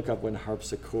 somebody can look up when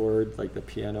harpsichord, like the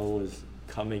piano was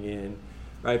coming in,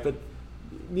 right? But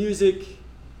music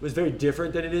was very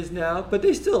different than it is now, but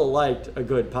they still liked a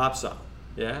good pop song,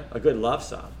 yeah? A good love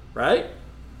song, right?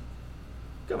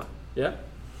 Come on, yeah?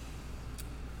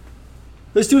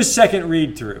 Let's do a second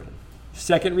read through.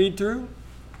 Second read through?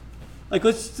 Like,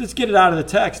 let's get it out of the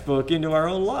textbook into our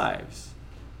own lives.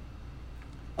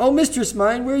 Oh, mistress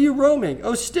mine, where are you roaming?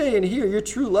 Oh, stay and hear your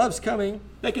true love's coming.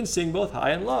 That can sing both high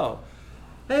and low.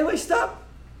 Hey, wait, stop.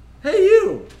 Hey,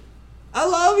 you. I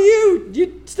love you.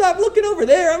 You stop looking over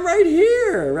there. I'm right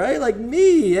here, right? Like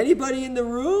me. Anybody in the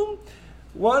room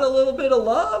want a little bit of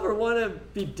love or want to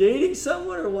be dating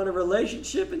someone or want a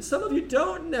relationship? And some of you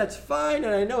don't, and that's fine.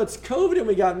 And I know it's COVID and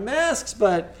we got masks,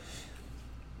 but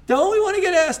don't we want to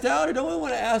get asked out, or don't we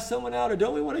want to ask someone out, or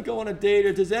don't we want to go on a date,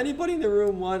 or does anybody in the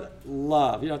room want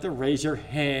love? You don't have to raise your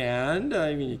hand.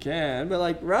 I mean, you can, but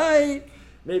like, right?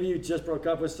 Maybe you just broke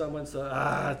up with someone, so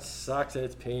it sucks and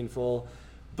it's painful.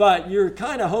 But you're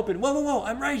kind of hoping, whoa,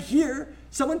 I'm right here.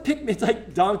 Someone pick me. It's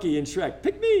like Donkey in Shrek.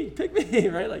 Pick me,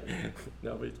 right? Like,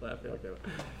 nobody's laughing. Okay.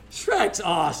 Shrek's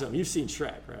awesome. You've seen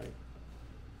Shrek, right?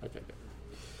 Okay, good.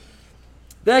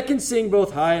 That can sing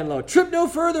both high and low. Trip no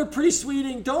further, pretty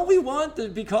sweeting. Don't we want to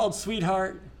be called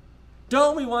sweetheart?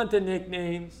 Don't we want the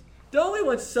nicknames? Don't we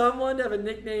want someone to have a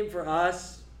nickname for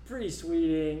us? Pretty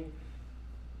sweeting.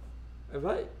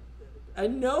 Right? I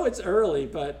know it's early,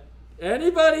 but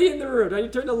anybody in the room, now you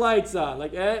turn the lights on.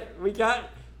 Like,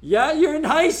 you're in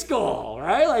high school,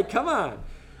 right? Like, come on.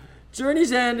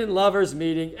 Journey's end and lovers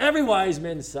meeting. Every wise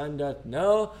man's son doth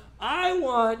know. I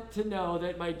want to know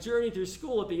that my journey through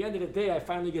school, at the end of the day, I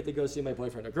finally get to go see my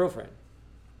boyfriend or girlfriend.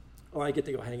 Or I get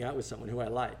to go hang out with someone who I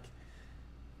like.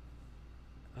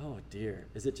 Oh, dear.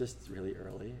 Is it just really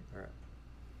early? Or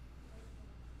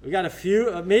we got a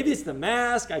few. Maybe it's the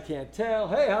mask. I can't tell.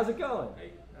 Hey, how's it going?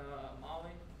 Hey, Molly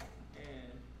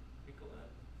and Nicolette.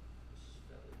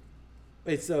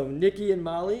 Wait, so Nikki and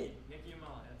Molly? Nikki and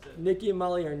Molly, that's it. Nikki and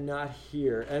Molly are not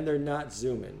here, and they're not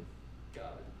Zooming. Got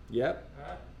it. Yep. All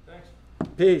right, thanks.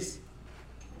 Peace.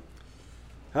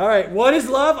 All right, what is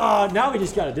love? Oh, now we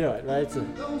just got to do it, right? So,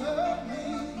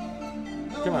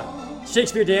 come on.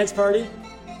 Shakespeare dance party.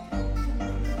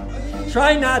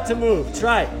 Try not to move.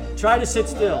 Try to sit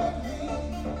still.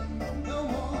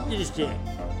 You just can't.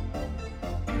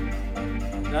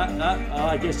 Oh,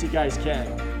 I guess you guys can.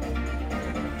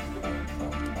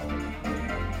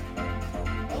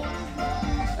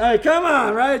 All right, come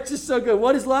on, right? It's just so good.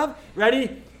 What is love?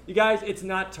 Ready? You guys, it's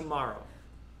not tomorrow.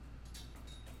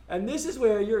 And this is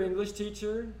where your English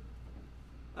teacher,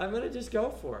 I'm going to just go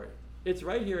for it. It's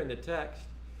right here in the text.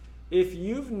 If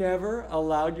you've never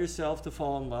allowed yourself to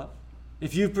fall in love,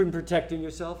 If you've been protecting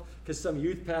yourself because some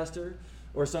youth pastor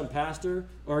or some pastor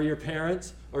or your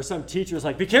parents or some teacher is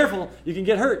like, be careful, you can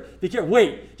get hurt. Be careful.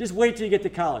 Wait. Just wait till you get to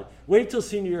college. Wait till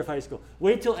senior year of high school.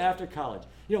 Wait till after college.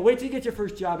 Wait till you get your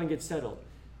first job and get settled.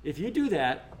 If you do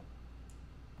that,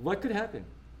 what could happen?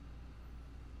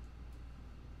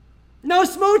 No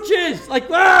smooches! Like,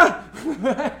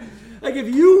 like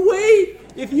if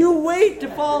you wait to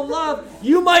fall in love,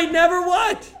 you might never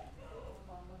what?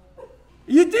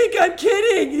 You think I'm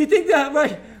kidding? You think that,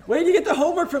 right? Wait till you get the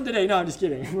homework from today. No, I'm just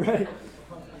kidding, right?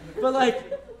 But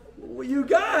like, you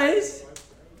guys,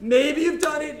 maybe you've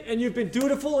done it and you've been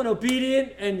dutiful and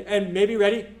obedient and maybe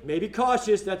ready, maybe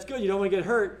cautious. That's good. You don't want to get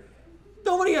hurt.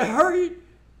 Don't want to get hurt.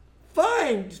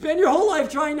 Fine. Spend your whole life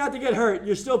trying not to get hurt.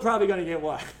 You're still probably going to get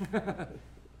what?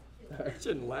 I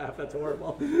shouldn't laugh. That's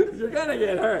horrible. You're going to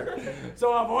get hurt.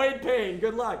 So avoid pain.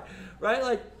 Good luck. Right?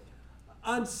 Like,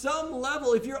 on some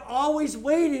level, if you're always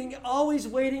waiting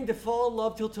to fall in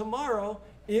love till tomorrow,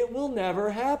 it will never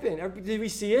happen. Did we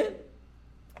see it?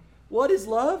 What is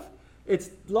love?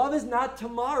 Love is not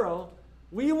tomorrow.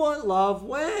 We want love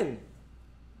when?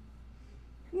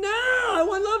 Now. I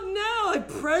want love now. Like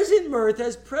present mirth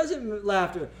has present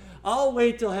laughter. I'll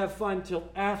wait till have fun till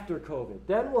after COVID.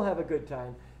 Then we'll have a good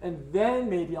time. And then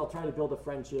maybe I'll try to build a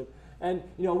friendship. And,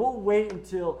 we'll wait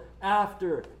until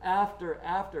after.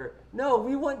 No,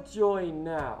 we want joy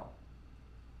now.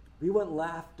 We want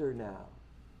laughter now.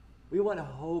 We want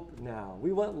hope now.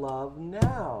 We want love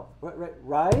now.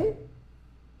 Right?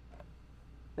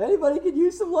 Anybody could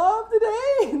use some love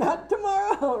today? Not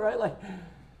tomorrow, right? Like,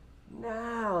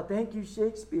 now. Thank you,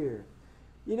 Shakespeare.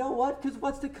 You know what? Because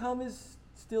what's to come is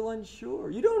still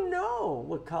unsure. You don't know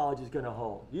what college is going to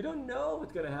hold. You don't know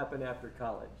what's going to happen after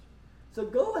college. So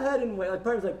go ahead and wait. Like,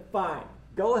 parents like, fine,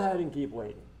 go ahead and keep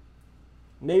waiting.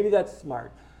 Maybe that's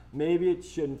smart. Maybe it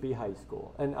shouldn't be high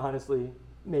school. And honestly,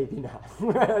 maybe not.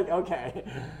 Like, okay.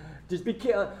 Just be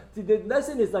careful. The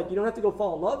lesson is like, you don't have to go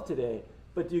fall in love today,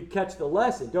 but you catch the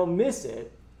lesson. Don't miss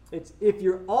it. It's if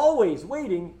you're always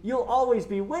waiting, you'll always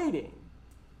be waiting.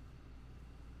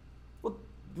 Well,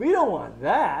 we don't want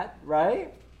that,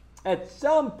 right? At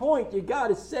some point, you got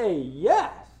to say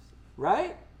yes,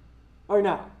 right? Or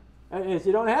not. And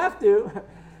you don't have to.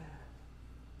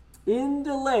 In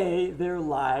delay, there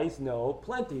lies no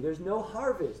plenty. There's no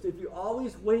harvest. If you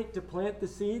always wait to plant the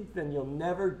seed, then you'll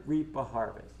never reap a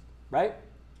harvest. Right?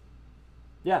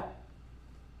 Yeah.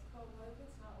 But what if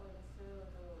it's not necessarily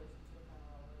like a relationship at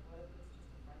all? Like, what if it's just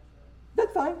a friendship?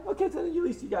 That's fine. Okay, so at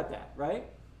least you got that, right?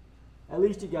 At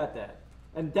least you got that.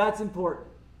 And that's important.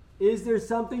 Is there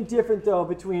something different, though,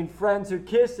 between friends who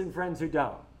kiss and friends who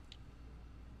don't?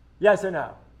 Yes or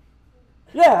no?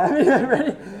 Yeah, I mean,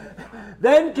 ready?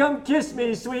 Then come kiss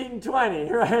me, sweet and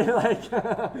 20, right? Like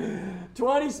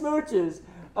 20 smooches.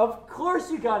 Of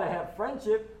course you gotta have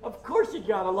friendship. Of course you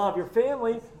gotta love your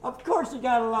family. Of course you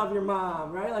gotta love your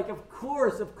mom, right? Like of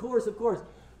course.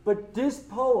 But this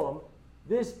poem,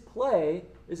 this play,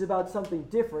 is about something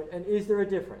different. And is there a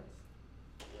difference?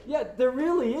 Yeah, there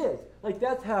really is. Like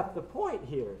that's half the point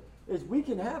here, is we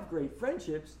can have great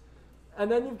friendships, and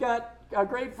then you've got a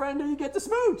great friend who you get to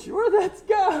smooch. Let's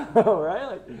go, right?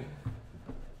 Like,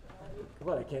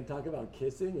 what, I can't talk about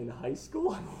kissing in high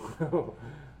school?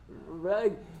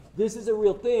 Right? This is a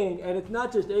real thing, and it's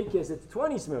not just a kiss, it's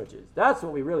 20 smooches. That's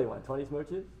what we really want. 20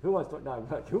 smooches? Who wants 20? No,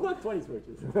 who wants 20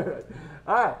 smooches?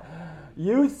 All right.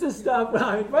 Use the stuff.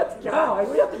 Let's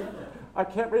go. I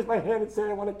can't raise my hand and say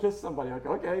I want to kiss somebody. Like,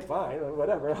 okay, fine,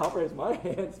 whatever. I'll raise my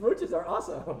hand. Smooches are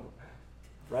awesome.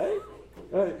 Right?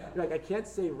 Like, I can't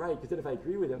say right, because then if I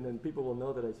agree with them, then people will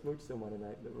know that I smooched someone, and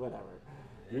whatever.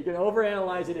 You can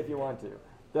overanalyze it if you want to.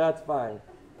 That's fine.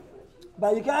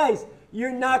 But you guys,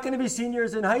 you're not going to be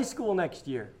seniors in high school next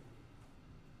year.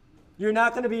 You're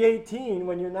not going to be 18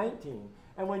 when you're 19.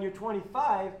 And when you're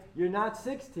 25, you're not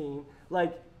 16.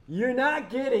 Like, you're not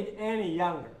getting any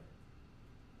younger.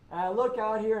 And I look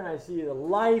out here and I see the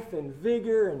life and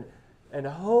vigor and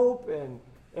hope and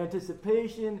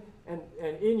anticipation and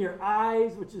in your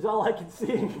eyes, which is all I can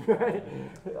see, right?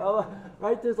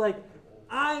 Right? There's like,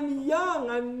 I'm young.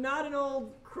 I'm not an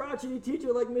old crotchety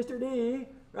teacher like Mr. D,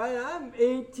 right? I'm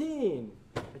 18.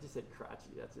 I just said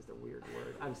crotchety. That's just a weird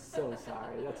word. I'm so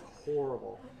sorry. That's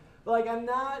horrible. But like, I'm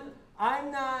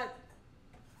not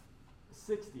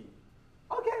 60.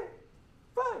 Okay,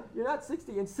 fine. You're not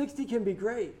 60. And 60 can be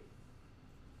great.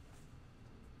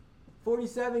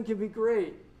 47 can be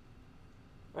great,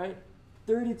 right?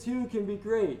 32 can be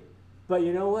great. But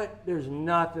you know what? There's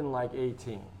nothing like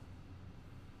 18.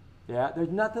 Yeah, there's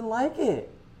nothing like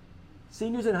it.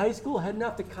 Seniors in high school heading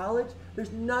off to college,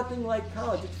 there's nothing like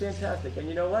college. It's fantastic. And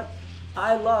you know what?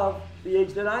 I love the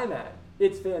age that I'm at.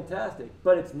 It's fantastic,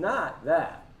 but it's not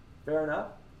that. Fair enough?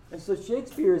 And so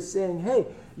Shakespeare is saying, hey,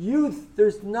 youth,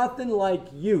 there's nothing like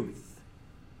youth.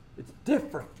 It's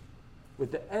different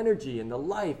with the energy and the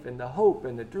life and the hope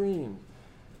and the dreams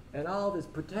and all this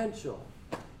potential.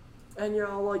 And you're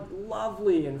all like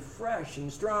lovely and fresh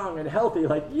and strong and healthy,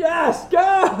 like, yes,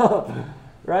 go!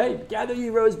 Right? Gather ye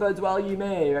rosebuds while ye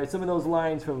may, right? Some of those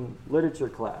lines from literature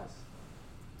class.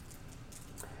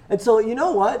 And so, you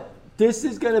know what? This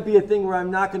is going to be a thing where I'm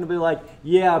not going to be like,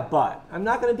 yeah, but. I'm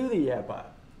not going to do the yeah,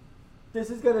 but. This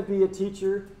is going to be a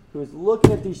teacher who is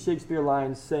looking at these Shakespeare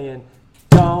lines saying,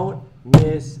 don't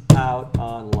miss out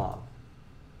on love.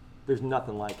 There's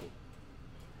nothing like it.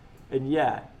 And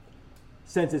yet,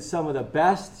 since it's some of the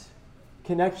best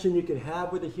connection you can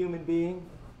have with a human being,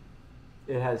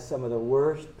 it has some of the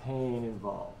worst pain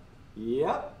involved.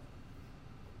 Yep.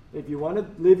 If you want to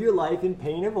live your life in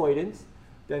pain avoidance,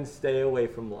 then stay away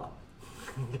from love.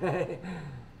 Okay?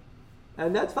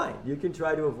 And that's fine. You can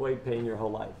try to avoid pain your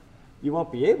whole life. You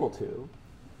won't be able to.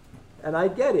 And I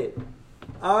get it.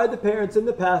 Are the parents and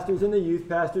the pastors and the youth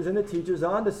pastors and the teachers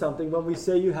onto something when we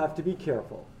say you have to be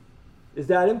careful? Is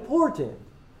that important?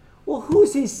 Well,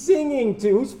 who's he singing to?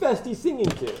 Who's Festy singing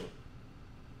to?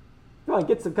 Come on,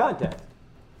 get some context.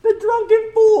 The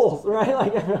drunken fools, right?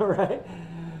 Like, right?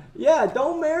 Yeah,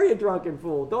 don't marry a drunken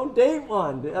fool. Don't date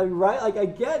one, right? Like, I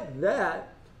get that.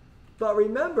 But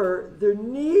remember,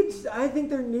 I think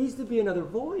there needs to be another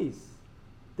voice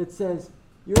that says,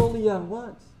 you're only young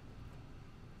once.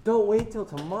 Don't wait till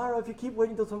tomorrow. If you keep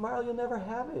waiting till tomorrow, you'll never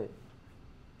have it.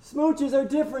 Smooches are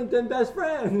different than best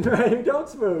friends, right? You don't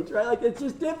smooch, right? Like, it's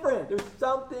just different. There's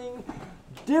something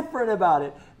different about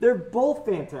it. They're both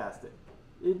fantastic.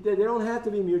 They don't have to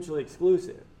be mutually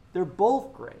exclusive. They're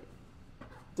both great.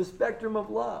 The spectrum of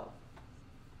love.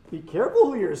 Be careful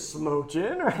who you're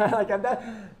smooching, right? Like, I'm not,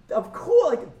 of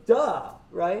course, like, duh,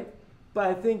 right? But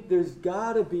I think there's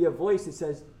got to be a voice that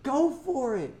says, go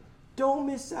for it. Don't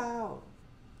miss out.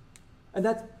 And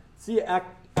that's, see,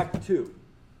 act 2,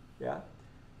 yeah?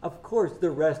 Of course,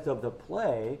 the rest of the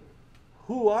play,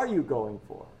 who are you going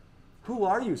for? Who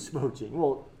are you smooching?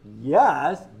 Well,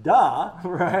 yes, duh,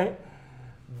 right?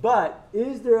 But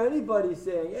is there anybody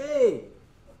saying, hey,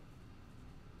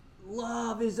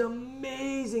 love is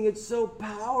amazing. It's so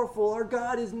powerful. Our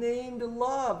God is named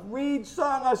love. Read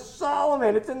Song of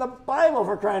Solomon. It's in the Bible,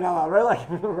 for crying out loud, right? Like,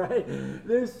 right?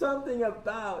 There's something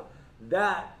about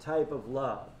that type of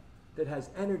love that has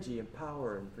energy and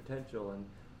power and potential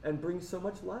and brings so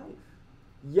much life.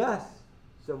 Yes,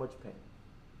 so much pain,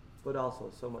 but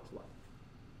also so much life.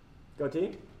 Go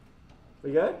team?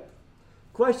 We good?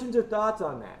 Questions or thoughts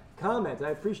on that? Comments? I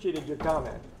appreciated your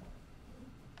comment.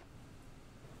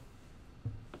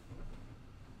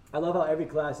 I love how every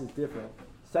class is different.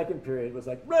 Second period was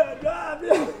like,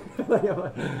 whatever,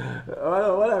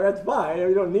 that's fine.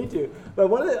 We don't need to. But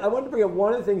I wanted to bring up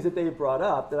one of the things that they brought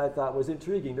up that I thought was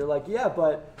intriguing. They're like, yeah,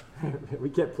 but we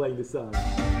kept playing the song.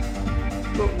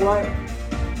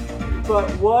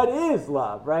 But what is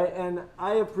love, right? And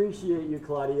I appreciate you,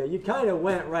 Claudia. You kind of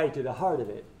went right to the heart of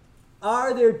it.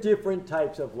 Are there different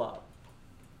types of love?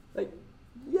 Like,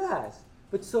 yes.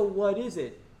 But so what is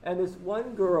it? And this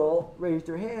one girl raised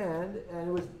her hand, and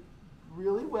it was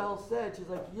really well said. She's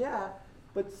like, yeah,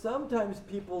 but sometimes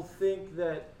people think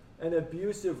that an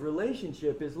abusive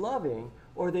relationship is loving,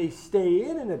 or they stay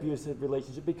in an abusive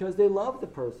relationship because they love the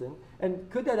person. And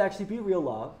could that actually be real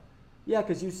love? Yeah,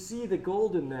 because you see the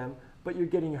gold in them, but you're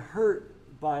getting hurt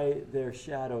by their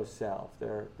shadow self,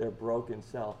 their broken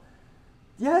self.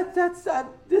 Yeah,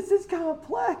 this is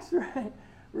complex, right?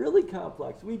 Really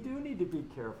complex. We do need to be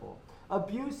careful.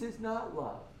 Abuse is not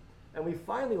love. And we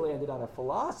finally landed on a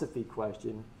philosophy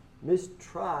question. Miss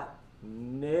Trott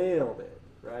nailed it,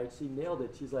 right? She nailed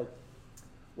it. She's like,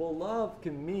 well, love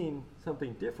can mean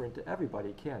something different to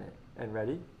everybody, can it? And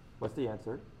ready? What's the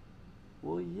answer?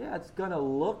 Well, yeah, it's going to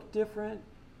look different.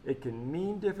 It can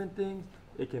mean different things.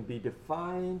 It can be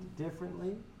defined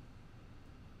differently.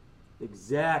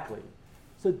 Exactly.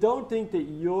 So don't think that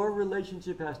your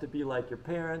relationship has to be like your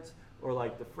parents or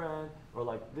like the friend or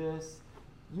like this.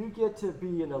 You get to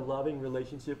be in a loving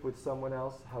relationship with someone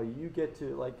else, how you get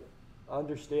to like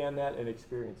understand that and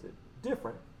experience it.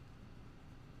 Different.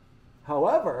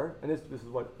 However, and this is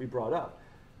what we brought up,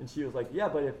 and she was like, yeah,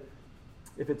 but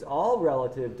if it's all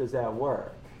relative, does that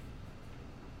work?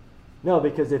 No,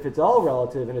 because if it's all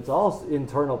relative and it's all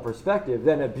internal perspective,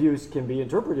 then abuse can be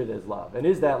interpreted as love. And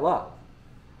is that love?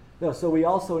 No, so we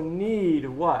also need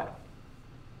what?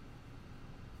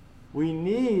 We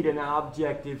need an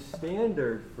objective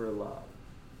standard for love.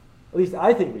 At least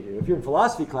I think we do. If you're in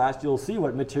philosophy class, you'll see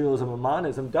what materialism and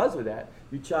monism does with that.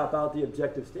 You chop out the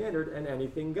objective standard and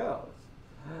anything goes.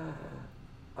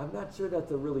 I'm not sure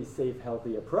that's a really safe,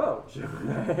 healthy approach.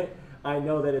 I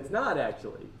know that it's not,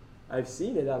 actually. I've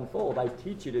seen it unfold. I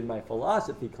teach it in my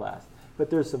philosophy class. But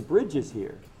there's some bridges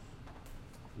here.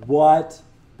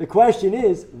 The question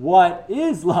is, what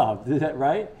is love? Is that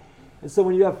right? And so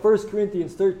when you have 1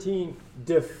 Corinthians 13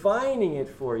 defining it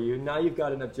for you, now you've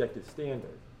got an objective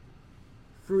standard.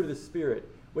 Fruit of the Spirit.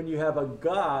 When you have a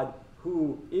God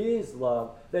who is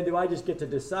love, then do I just get to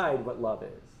decide what love is?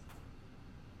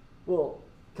 Well,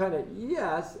 kind of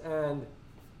yes and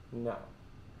no.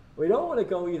 We don't want to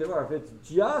go either or. If it's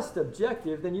just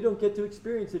objective, then you don't get to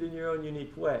experience it in your own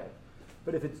unique way.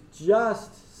 But if it's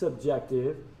just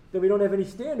subjective, then we don't have any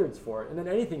standards for it. And then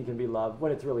anything can be love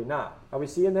when it's really not. Are we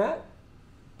seeing that?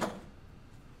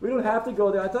 We don't have to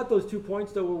go there. I thought those 2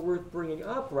 points, though, were worth bringing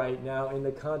up right now in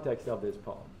the context of this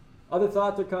poem. Other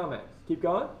thoughts or comments? Keep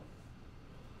going?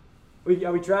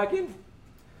 Are we tracking?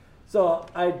 So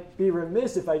I'd be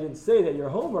remiss if I didn't say that your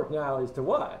homework now is to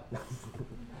what?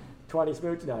 20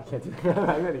 smooch? No, I can't do that.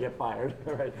 I'm going to get fired.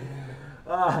 All right.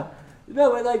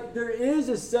 No, but like there is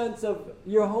a sense of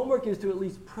your homework is to at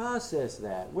least process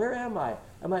that. Where am I?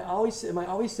 Am I always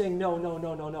saying no, no,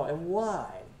 no, no, no? And why?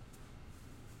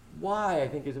 Why, I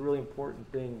think, is a really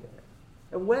important thing there.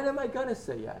 And when am I going to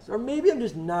say yes? Or maybe I'm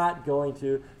just not going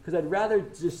to because I'd rather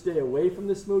just stay away from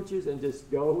the smooches and just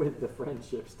go with the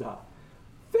friendship stuff.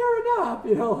 Fair enough,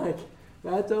 like,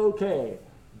 that's okay.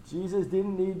 Jesus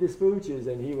didn't need the smooches,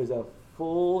 and he was a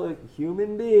full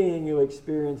human being who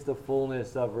experienced the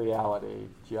fullness of reality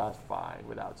just fine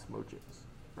without smooches,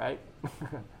 right?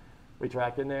 We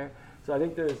tracking there? So I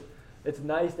think it's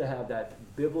nice to have that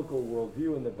biblical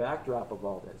worldview in the backdrop of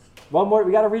all this. One more,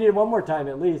 we got to read it one more time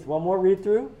at least. One more read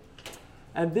through.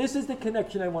 And this is the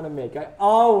connection I want to make. I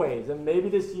always, and maybe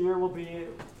this year will be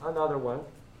another one,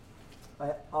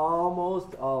 I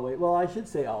almost always, well, I should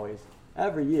say always,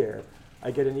 every year, I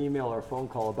get an email or a phone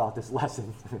call about this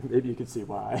lesson. Maybe you can see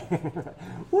why.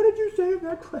 What did you say in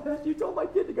that class? You told my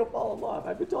kid to go fall in love.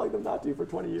 I've been telling them not to for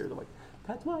 20 years. I'm like,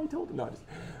 that's why I told them not to.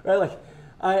 Right?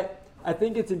 Like, I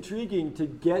think it's intriguing to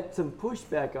get some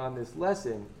pushback on this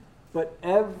lesson, but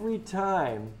every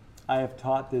time I have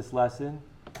taught this lesson,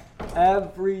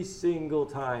 every single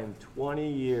time,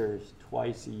 20 years,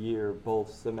 twice a year,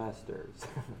 both semesters,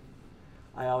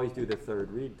 I always do the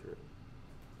third read-through.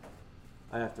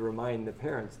 I have to remind the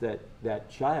parents that that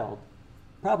child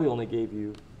probably only gave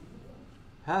you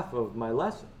half of my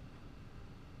lesson.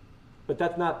 But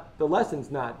the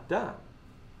lesson's not done.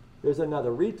 There's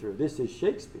another read-through. This is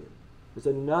Shakespeare. There's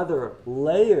another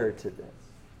layer to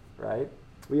this, right?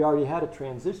 We already had a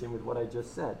transition with what I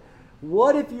just said.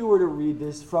 What if you were to read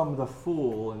this from The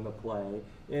Fool in the play,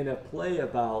 in a play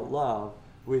about love,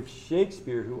 with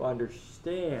Shakespeare who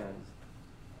understands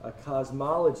a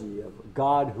cosmology of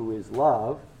God who is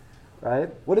love, right?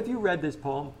 What if you read this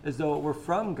poem as though it were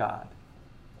from God?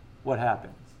 What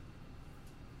happens?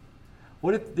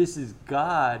 What if this is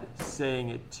God saying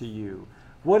it to you?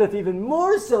 What if even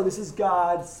more so, this is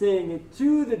God saying it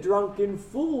to the drunken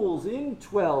fools in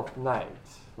Twelfth Night,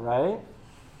 right?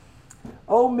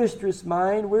 Oh, mistress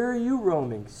mine, where are you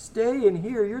roaming? Stay and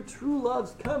hear your true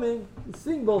love's coming. And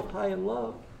sing both high and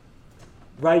low.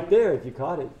 Right there, if you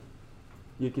caught it,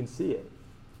 you can see it.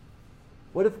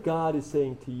 What if God is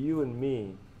saying to you and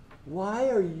me, why,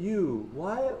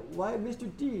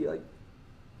 Mr. D, like,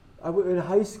 in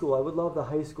high school, I would love the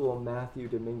high school Matthew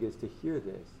Dominguez to hear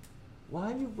this.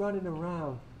 Why are you running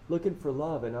around looking for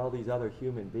love in all these other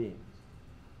human beings?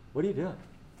 What are you doing?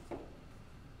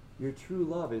 Your true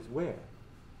love is where?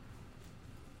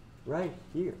 Right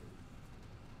here.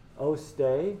 Oh,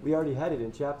 stay. We already had it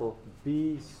in chapel.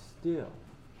 Be still.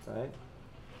 Right?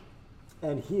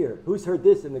 And hear. Who's heard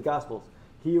this in the Gospels?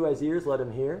 He who has ears, let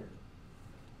him hear.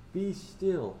 Be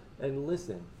still and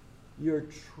listen. Your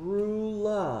true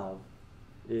love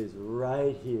is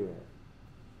right here.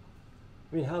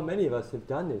 I mean, how many of us have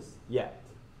done this yet?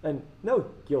 And no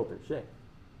guilt or shame.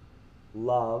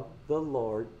 Love the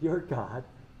Lord your God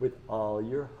with all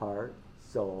your heart,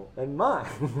 soul, and mind.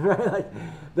 Right? Like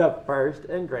the first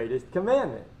and greatest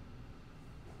commandment.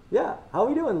 Yeah, how are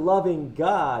we doing? Loving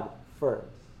God first.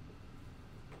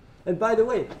 And by the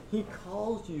way, he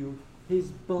calls you his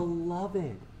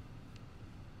beloved.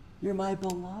 You're my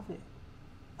beloved.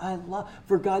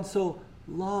 For God so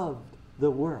loved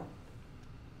the world.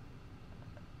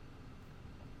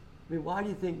 I mean, why do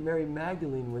you think Mary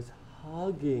Magdalene was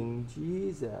hugging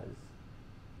Jesus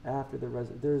after the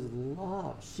resurrection? There's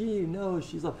love. She knows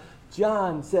she's loved.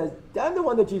 John says, I'm the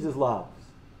one that Jesus loves.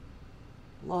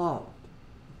 Loved.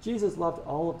 Jesus loved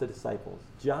all of the disciples.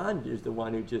 John is the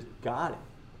one who just got it.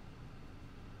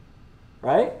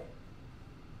 Right?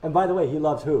 And by the way, he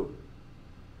loves who?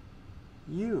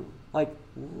 You. Like,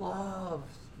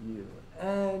 loves you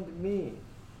and me.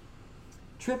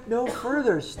 Trip no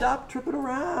further. Stop tripping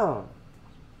around.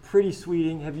 Pretty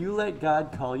sweeting, have you let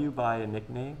God call you by a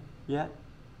nickname yet?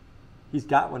 He's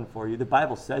got one for you. The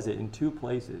Bible says it in 2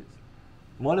 places.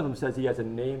 One of them says he has a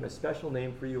name, a special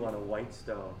name for you on a white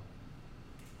stone.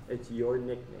 It's your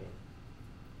nickname.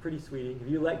 Pretty sweeting. Have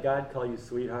you let God call you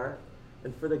sweetheart?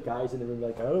 And for the guys in the room,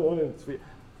 like, I don't want to sweet.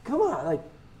 Come on, like,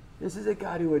 this is a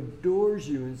God who adores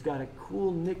you and's got a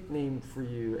cool nickname for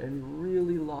you and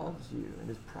really loves you and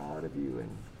is proud of you and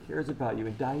cares about you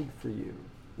and died for you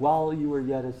while you were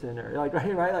yet a sinner. Like,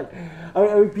 right? Like,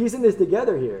 I'm piecing this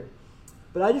together here.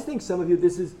 But I just think some of you,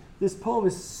 this poem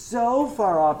is so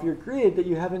far off your grid that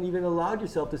you haven't even allowed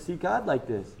yourself to see God like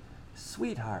this.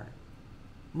 Sweetheart,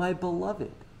 my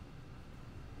beloved.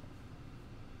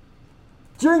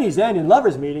 Journey's end and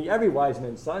lover's meeting, every wise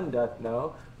man's son doth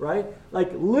know, right?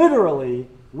 Like literally,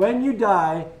 when you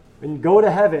die and go to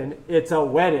heaven, it's a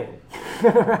wedding,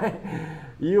 right?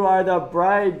 You are the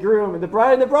bridegroom and the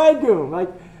bride and the bridegroom. Like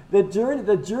the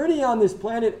journey on this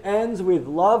planet ends with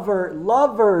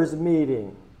lovers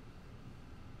meeting,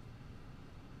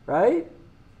 right?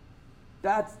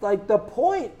 That's like the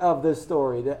point of the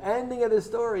story. The ending of the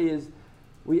story is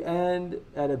we end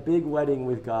at a big wedding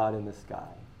with God in the sky.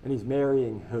 And he's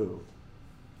marrying who?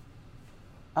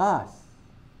 Us.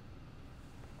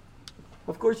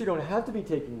 Of course, you don't have to be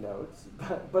taking notes,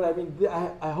 but I mean,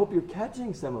 I hope you're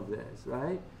catching some of this,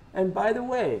 right? And by the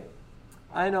way,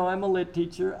 I know I'm a lit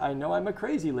teacher. I know I'm a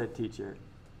crazy lit teacher.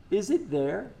 Is it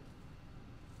there?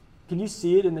 Can you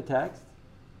see it in the text?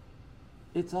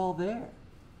 It's all there.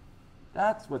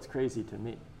 That's what's crazy to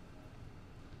me.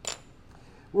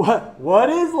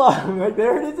 What is love? Like,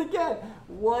 there it is again.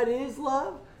 What is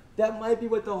love? That might be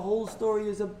what the whole story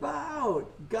is about.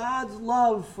 God's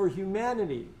love for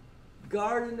humanity.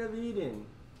 Garden of Eden.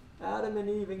 Adam and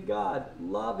Eve and God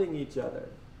loving each other.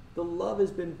 The love has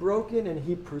been broken and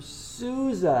he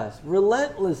pursues us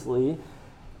relentlessly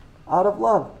out of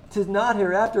love. 'Tis not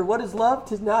hereafter. What is love?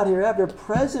 'Tis not hereafter.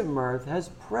 Present mirth has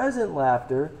present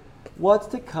laughter. What's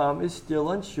to come is still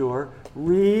unsure.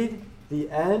 Read the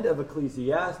end of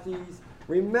Ecclesiastes.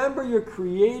 Remember your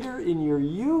Creator in your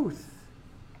youth.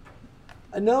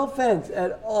 No offense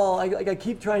at all. I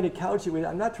keep trying to couch it with,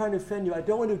 I'm not trying to offend you. I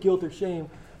don't want to do guilt or shame.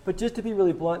 But just to be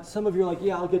really blunt, some of you are like,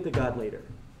 yeah, I'll get to God later.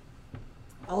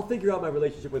 I'll figure out my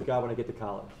relationship with God when I get to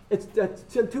college.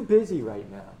 I'm too busy right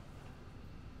now.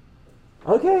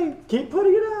 Okay, keep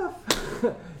putting it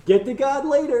off. Get to God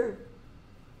later.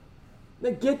 Now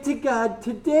get to God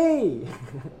today.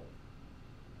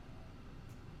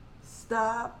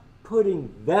 Stop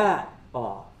putting that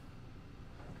off.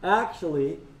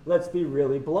 Actually, let's be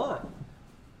really blunt.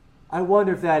 I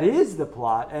wonder if that is the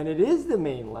plot and it is the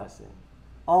main lesson.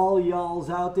 All y'all's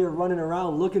out there running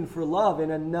around looking for love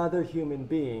in another human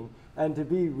being. And to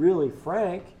be really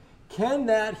frank, can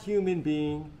that human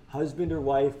being, husband or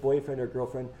wife, boyfriend or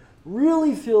girlfriend,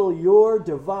 really fill your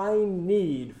divine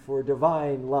need for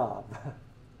divine love?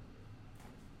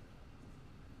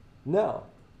 No.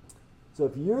 So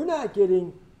if you're not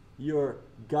getting your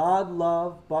God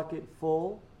love bucket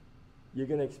full, you're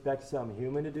going to expect some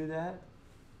human to do that?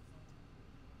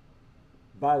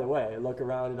 By the way, look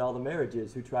around at all the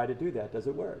marriages who try to do that. Does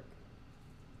it work?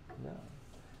 No.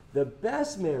 The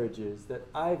best marriages that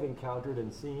I've encountered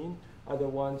and seen are the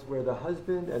ones where the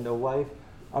husband and the wife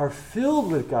are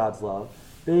filled with God's love.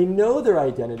 They know their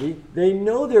identity. They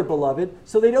know they're beloved,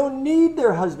 so they don't need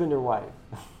their husband or wife.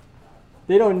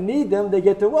 They don't need them. They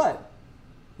get to what?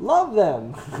 Love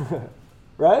them.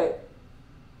 Right?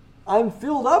 I'm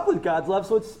filled up with God's love,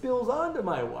 so it spills onto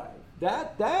my wife.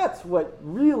 That's what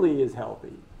really is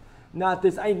healthy. Not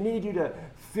this, I need you to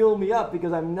fill me up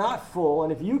because I'm not full,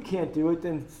 and if you can't do it,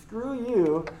 then screw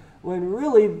you, when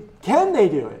really, can they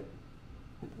do it?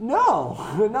 No.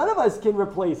 None of us can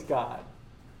replace God.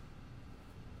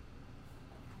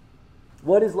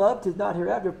 What is love? 'Tis not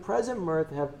hereafter. Present mirth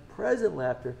have present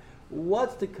laughter.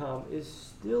 What's to come is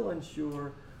still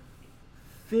unsure.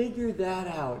 Figure that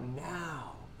out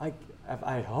now.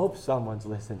 I hope someone's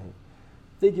listening.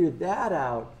 Figure that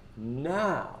out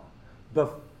now,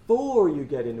 before you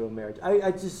get into a marriage.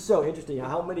 It's just so interesting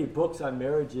how many books on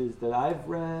marriages that I've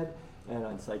read and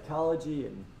on psychology,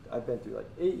 and I've been through like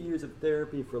 8 years of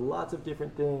therapy for lots of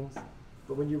different things.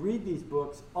 But when you read these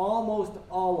books, almost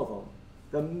all of them,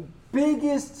 the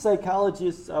biggest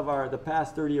psychologists of the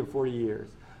past 30 or 40 years,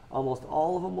 almost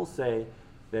all of them will say,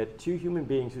 that two human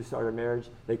beings who start a marriage,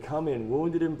 they come in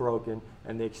wounded and broken,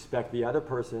 and they expect the other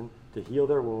person to heal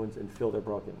their wounds and fill their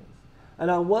brokenness. And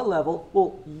on one level,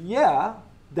 well, yeah,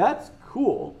 that's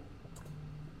cool.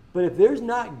 But if there's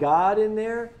not God in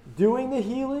there doing the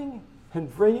healing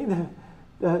and bringing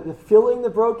the filling the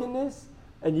brokenness,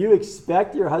 and you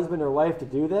expect your husband or wife to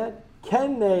do that,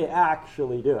 can they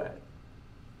actually do it?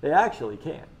 They actually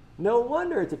can't. No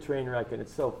wonder it's a train wreck and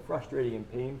it's so frustrating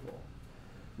and painful.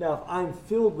 Now, if I'm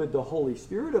filled with the Holy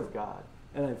Spirit of God,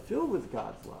 and I'm filled with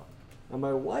God's love, and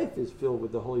my wife is filled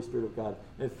with the Holy Spirit of God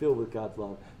and filled with God's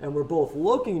love, and we're both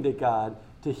looking to God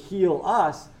to heal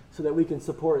us so that we can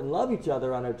support and love each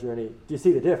other on our journey, do you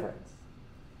see the difference?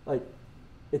 Like,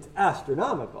 it's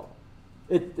astronomical.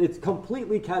 It's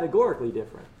completely categorically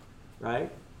different,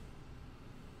 right?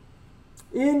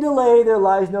 In delay there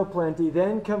lies no plenty,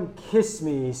 then come kiss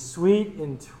me, sweet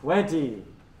and 20.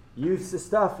 Youth's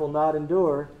stuff will not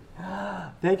endure.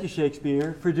 Thank you,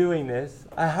 Shakespeare, for doing this.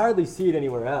 I hardly see it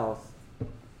anywhere else.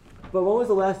 But when was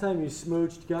the last time you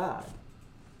smooched God?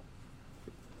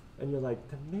 And you're like,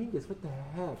 Dominguez, what the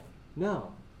heck?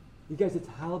 No. You guys, it's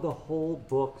how the whole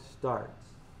book starts.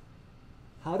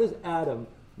 How does Adam,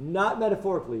 not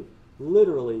metaphorically,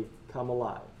 literally come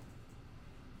alive?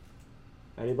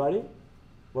 Anybody?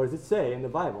 What does it say in the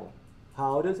Bible?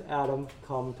 How does Adam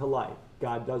come to life?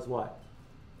 God does what?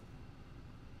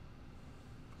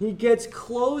 He gets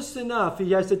close enough.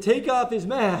 He has to take off his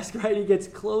mask, right? He gets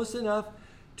close enough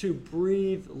to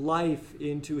breathe life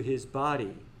into his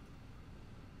body.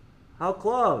 How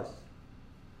close?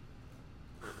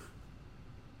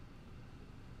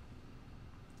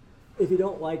 If you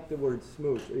don't like the word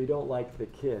smooch or you don't like the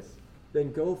kiss,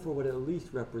 then go for what it at least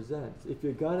represents. If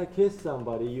you're going to kiss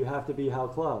somebody, you have to be how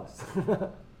close?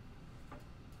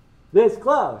 This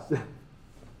close.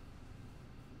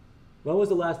 When was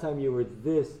the last time you were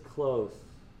this close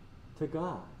to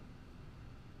God?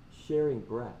 Sharing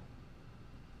breath,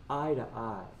 eye to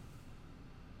eye.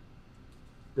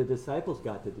 The disciples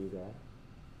got to do that.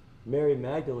 Mary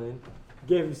Magdalene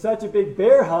gave him such a big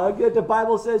bear hug that the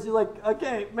Bible says, you're like,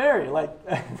 okay, Mary, like,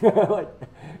 like,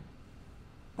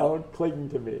 don't cling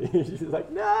to me. She's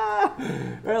like, nah.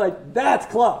 We're like, that's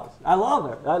close. I love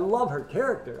her. I love her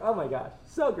character. Oh my gosh,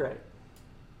 so great.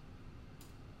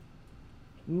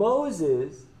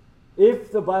 Moses,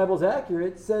 if the Bible's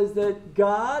accurate, says that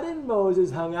God and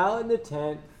Moses hung out in the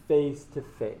tent face to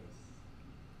face.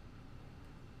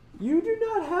 You do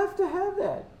not have to have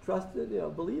that. Trust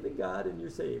it, believe in God and you're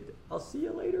saved. I'll see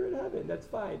you later in heaven. That's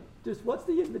fine. Just what's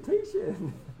the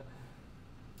invitation?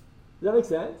 Does that make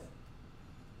sense?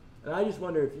 And I just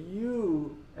wonder if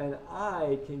you and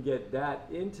I can get that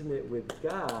intimate with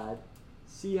God,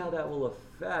 see how that will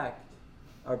affect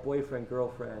our boyfriend,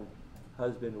 girlfriend,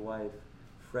 husband, wife,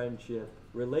 friendship,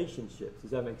 relationships.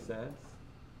 Does that make sense?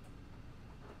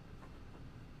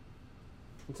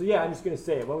 And so I'm just going to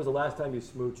say it. When was the last time you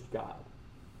smooched God?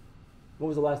 When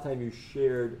was the last time you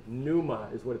shared pneuma,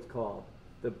 is what it's called,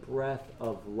 the breath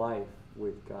of life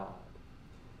with God?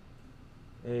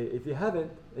 And if you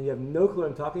haven't, and you have no clue what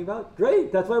I'm talking about,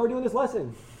 great, that's why we're doing this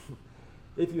lesson.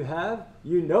 If you have,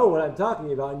 you know what I'm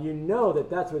talking about, and you know that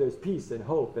that's where there's peace and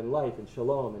hope and life and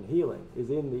shalom and healing, is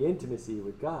in the intimacy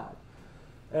with God.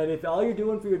 And if all you're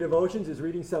doing for your devotions is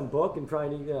reading some book and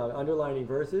trying to, underlining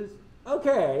verses,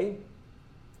 okay,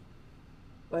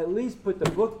 but at least put the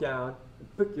book down,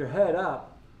 and pick your head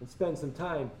up, and spend some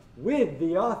time with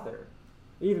the author.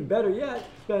 Even better yet,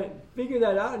 figure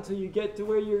that out until you get to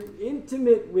where you're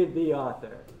intimate with the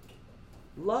author.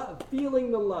 Love,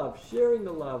 feeling the love, sharing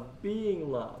the love,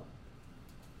 being love.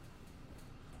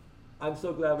 I'm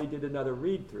so glad we did another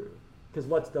read-through, because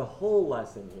what's the whole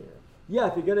lesson here? Yeah,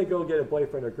 if you're going to go get a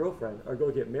boyfriend or girlfriend, or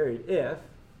go get married, you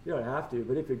don't have to,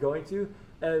 but if you're going to,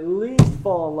 at least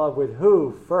fall in love with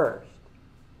who first?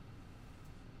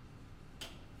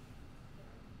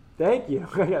 Thank you.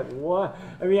 I got one.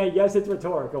 I mean, I guess it's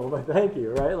rhetorical, but thank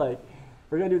you, right? Like,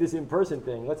 we're going to do this in-person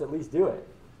thing. Let's at least do it.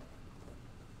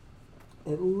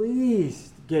 At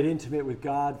least get intimate with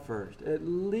God first. At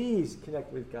least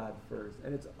connect with God first.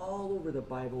 And it's all over the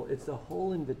Bible. It's the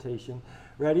whole invitation.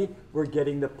 Ready? We're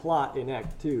getting the plot in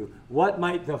Act 2. What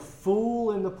might the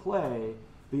fool in the play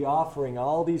be offering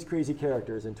all these crazy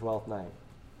characters in Twelfth Night?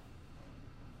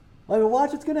 I mean,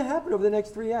 watch what's going to happen over the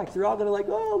next 3 acts. They're all going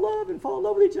to love and fall in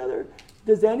love with each other.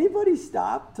 Does anybody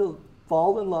stop to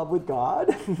fall in love with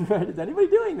God? Is anybody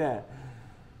doing that?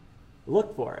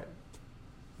 Look for it.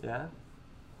 Yeah?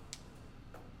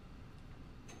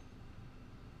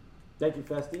 Thank you,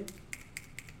 Festi.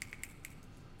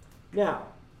 Now,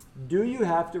 do you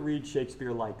have to read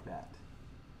Shakespeare like that?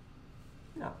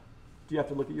 No. Do you have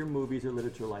to look at your movies or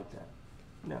literature like that?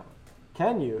 No.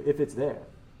 Can you if it's there?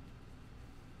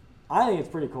 I think it's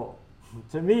pretty cool.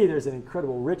 To me, there's an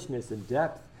incredible richness and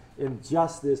depth in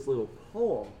just this little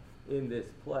poem in this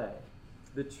play.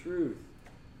 The truth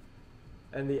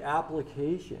and the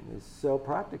application is so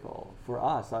practical for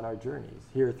us on our journeys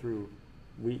here through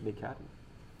Wheaton Academy.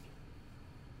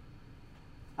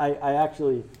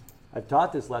 I've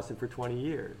taught this lesson for 20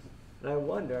 years. And I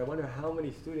wonder how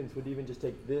many students would even just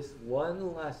take this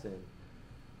one lesson.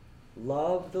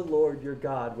 Love the Lord your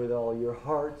God with all your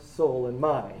heart, soul, and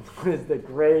mind is the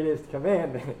greatest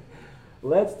commandment.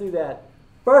 Let's do that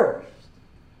first.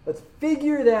 Let's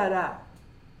figure that out.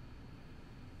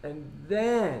 And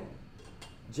then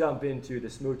jump into the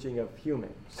smooching of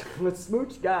humans. Let's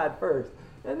smooch God first,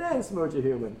 and then smooch a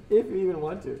human, if you even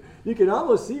want to. You can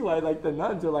almost see why, like, the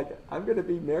nuns are like, I'm going to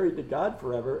be married to God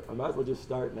forever. I might as well just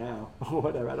start now.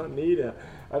 Whatever. I don't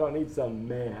need some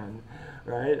man,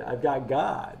 right? I've got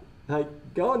God. Like,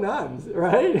 go nuns,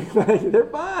 right? Like, they're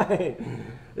fine.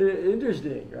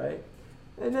 Interesting, right?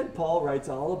 And then Paul writes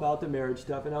all about the marriage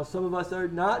stuff and how some of us are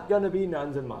not going to be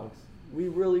nuns and monks. We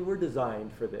really were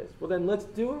designed for this. Well, then let's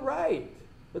do it right.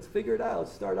 Let's figure it out.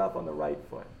 Let's start off on the right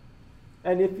foot.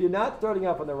 And if you're not starting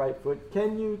off on the right foot,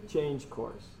 can you change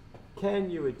course? Can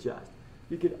you adjust?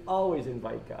 You can always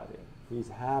invite God in. He's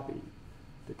happy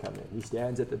to come in. He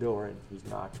stands at the door and he's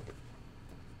knocking.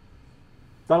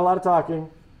 Done a lot of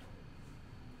talking.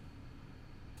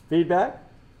 Feedback?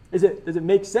 Does it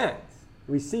make sense?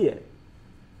 We see it.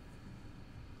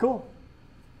 Cool.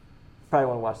 Probably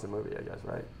want to watch the movie, I guess,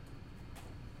 right?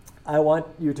 I want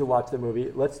you to watch the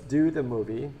movie. Let's do the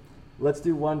movie. Let's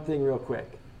do one thing real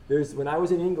quick. When I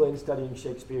was in England studying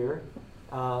Shakespeare,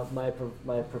 my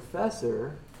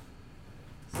professor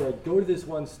said, go to this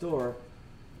one store.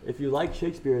 If you like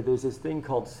Shakespeare, there's this thing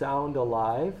called Sound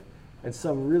Alive, and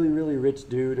some really, really rich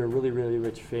dude or really, really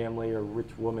rich family or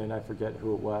rich woman, I forget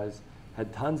who it was,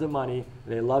 had tons of money.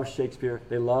 They loved Shakespeare.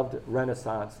 They loved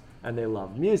Renaissance, and they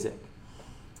loved music.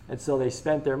 And so they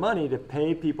spent their money to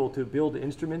pay people to build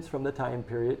instruments from the time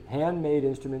period, handmade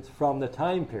instruments from the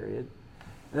time period.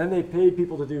 And then they paid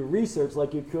people to do research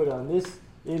like you could on this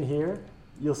in here.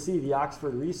 You'll see the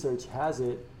Oxford research has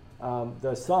it,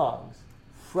 the songs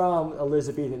from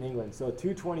Elizabethan England. So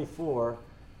 224,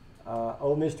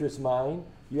 O Mistress Mine,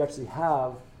 you actually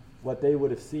have what they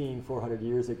would have seen 400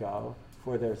 years ago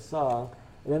for their song.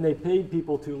 And then they paid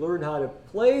people to learn how to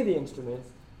play the instruments,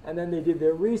 and then they did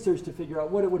their research to figure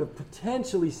out what it would have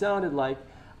potentially sounded like.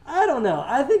 I don't know.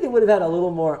 I think it would have had a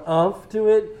little more oomph to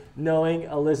it, knowing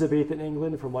Elizabethan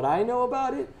England from what I know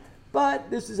about it.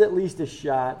 But this is at least a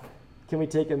shot. Can we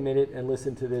take a minute and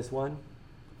listen to this one?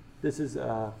 This is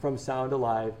from Sound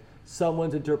Alive,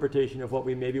 someone's interpretation of what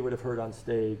we maybe would have heard on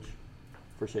stage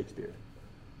for Shakespeare.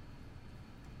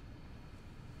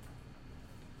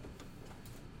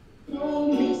 Oh,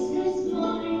 Mrs.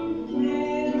 Mine,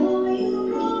 where are you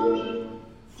going?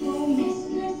 Oh,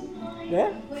 Mrs. Mine,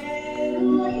 Yeah? where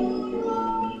are you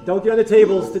going? Don't get on the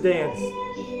tables to dance.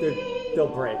 They'll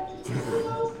break.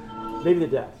 Maybe the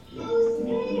deaf. Yeah.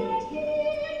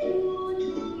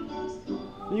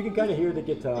 You can kind of hear the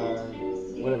guitar,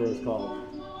 whatever it's called.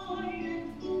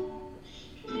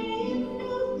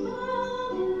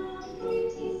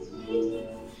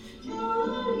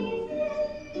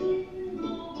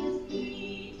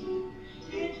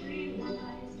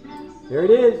 Here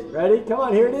it is. Ready? Come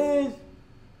on, here it is.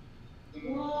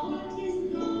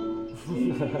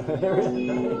 There it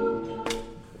is.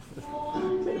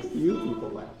 A few people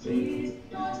laughing.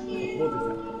 We'll do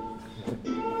that.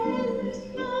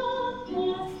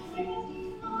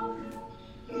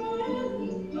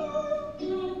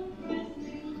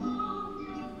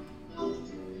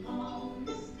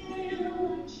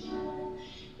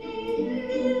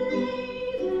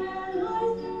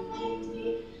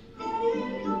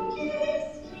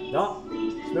 No,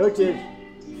 smooches.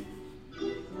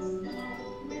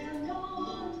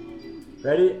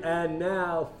 Ready? And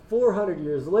now, 400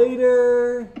 years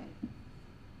later.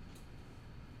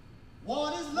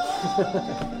 What is love?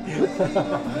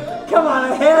 Come on,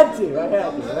 I had to,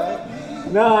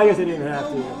 right? No, I guess I didn't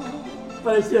have to.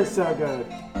 But it's just so good.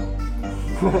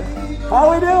 How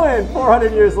are we doing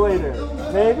 400 years later?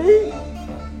 Maybe?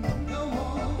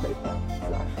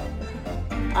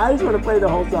 I just want to play the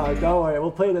whole song. Don't worry, we'll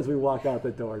play it as we walk out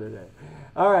the door today.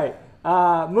 All right,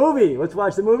 movie. Let's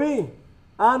watch the movie.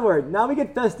 Onward. Now we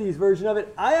get Festi's version of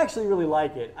it. I actually really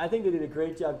like it. I think they did a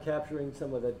great job capturing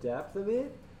some of the depth of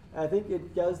it. I think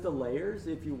it does the layers.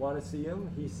 If you want to see them,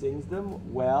 he sings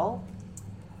them well.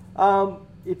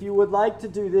 If you would like to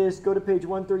do this, go to page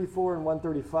 134 and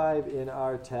 135 in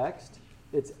our text.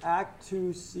 It's Act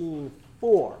 2, Scene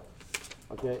 4.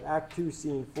 Okay, Act 2,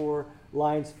 Scene 4,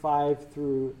 lines 5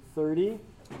 through 30.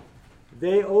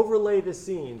 They overlay the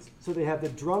scenes. So they have the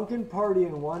drunken party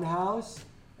in one house,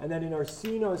 and then in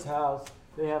Orsino's house,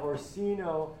 they have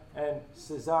Orsino and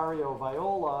Cesario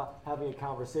Viola having a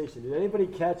conversation. Did anybody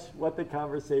catch what the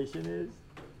conversation is?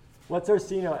 What's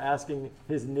Orsino asking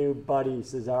his new buddy,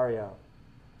 Cesario?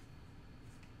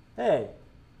 Hey,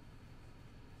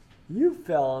 you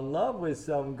fell in love with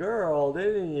some girl,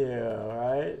 didn't you?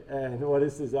 Right? And what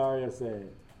does Cesario say?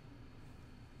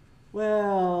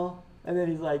 Well, and then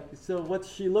he's like, so what's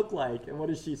she look like? And what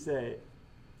does she say?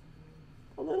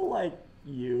 A little like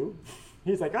you.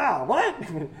 He's like, what?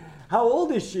 How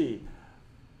old is she?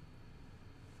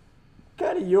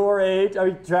 Kind of your age. Are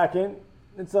you tracking?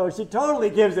 And so she totally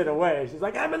gives it away. She's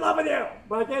like, I'm in love with you,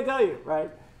 but I can't tell you,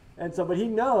 right? And so, but he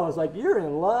knows, like, you're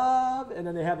in love. And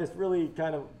then they have this really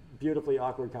kind of beautifully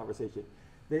awkward conversation.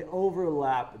 They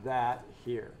overlap that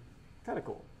here. Kind of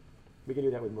cool. We can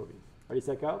do that with movies. Ready,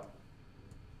 set, go?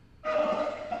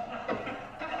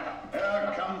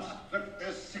 Here comes, look,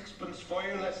 there's sixpence for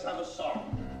you. Let's have a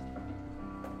song.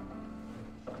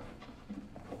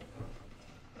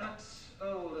 That's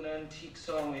old, an antique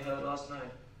song we heard last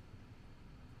night.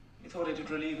 We thought it'd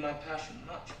relieve my passion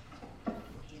much.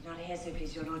 He's not here, so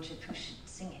please, your lordship, who should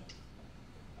sing it?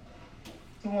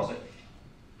 Who was it?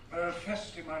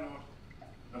 Festi, my lord.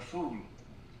 A fool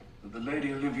that the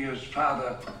Lady Olivia's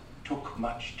father took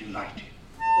much delight in.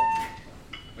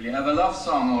 Will you have a love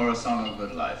song or a song of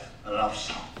good life? A love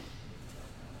song.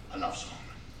 A love song.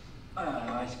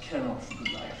 I cannot for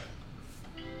good life.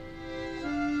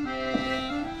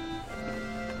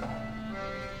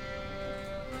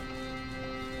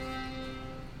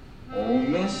 Oh,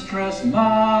 mistress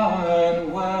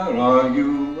mine, where are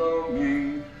you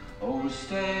roaming? Oh,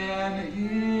 stay and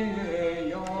hear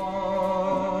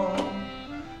your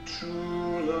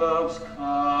true love's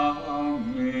coming.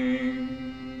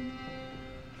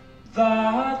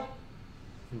 That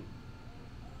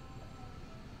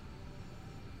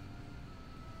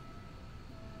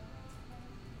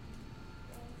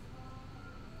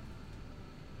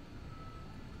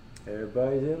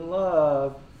Everybody's in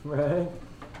love, right?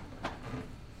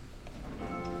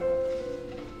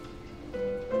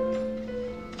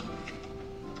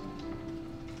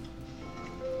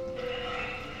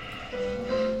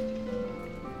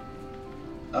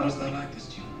 How does thou like this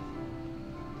tune?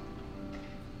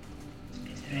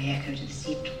 It's very echo to the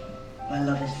seat where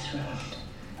love is throned.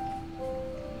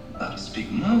 Thou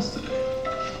speak masterly.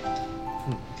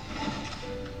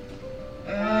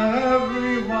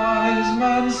 every wise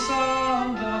man's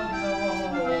son doth know.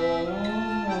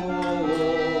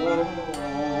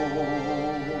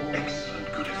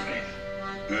 Excellent, good faith.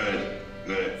 Good,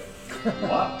 good.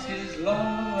 What is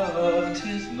love?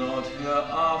 'Tis not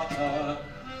hereafter.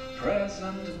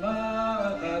 Present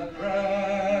mirth and present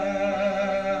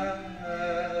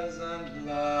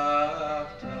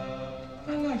laughter.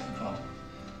 My life upon.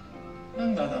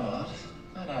 None thou art,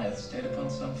 that I hath stayed upon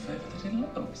some favour that he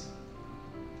loves.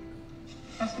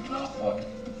 Ask the glass boy.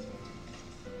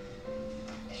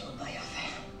 Little by your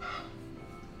fair.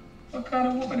 What kind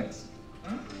of woman is?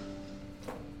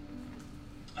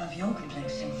 Of your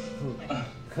complexion.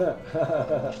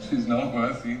 She's not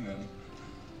worth even.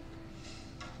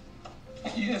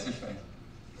 Years of faith.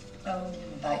 Oh,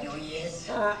 about your years.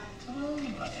 Oh,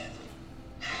 whatever.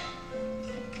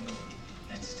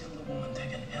 Let still the woman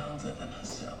take an elder than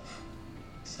herself.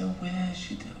 So where's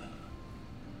she doing?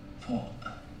 For,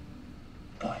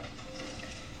 boy.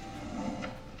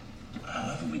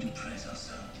 However we do praise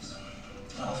ourselves,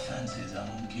 our fancies are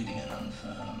more giddy and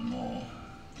unfirm, more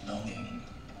longing,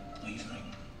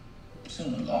 wavering,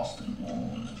 sooner lost and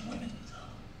worn than women's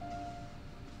are.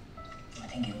 I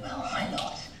think you will, my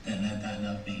lord. Then let thy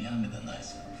love be younger than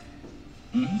thyself.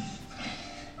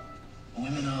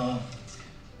 Women are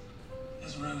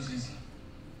as roses,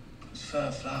 whose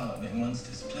fair flower being once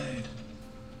displayed,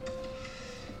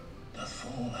 doth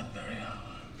fall that very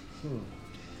hour.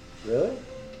 Really?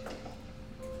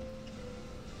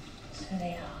 So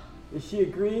they are. Is she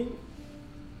agreeing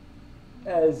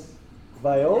as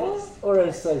Viola or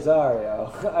as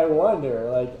Cesario? I wonder.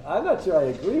 Like, I'm not sure I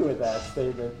agree with that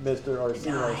statement, Mr.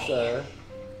 Orsino, Die. sir.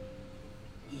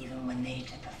 Even when they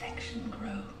to perfection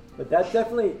grow. But that's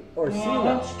definitely Orsino,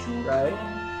 What's to right?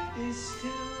 come is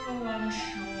still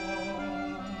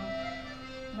unsure.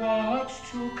 What's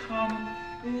to come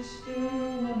is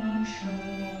still unsure.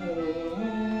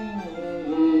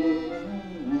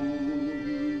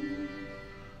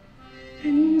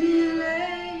 In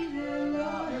delay there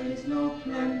lies no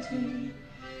plenty.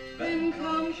 Then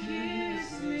come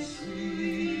kiss me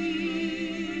sweet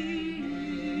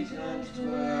and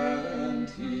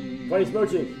 20. Funny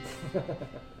smoochie.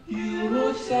 You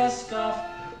would say stuff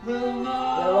will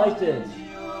not. I like this.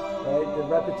 Right, the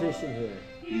repetition here.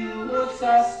 You would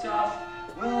say stuff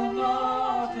will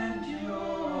not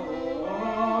endure.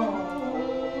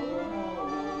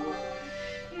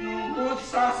 You would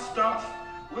say stuff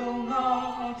will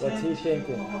not What's he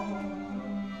thinking?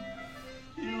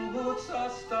 You would say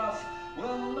stuff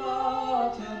will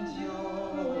not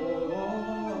endure.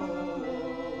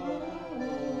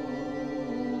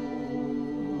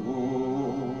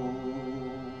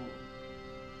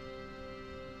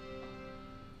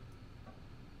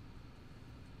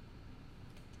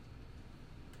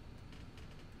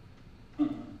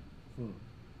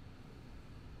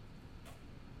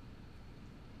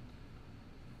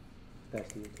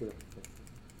 That's the good.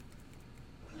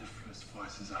 Mellifluous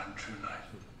voices, untrue light.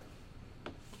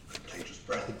 Contagious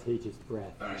breath. Contagious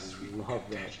breath. Very I sweet, love that.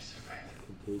 contagious effect.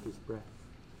 Contagious breath.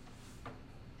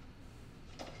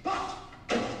 But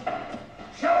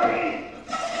shall we?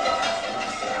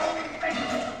 Shall we make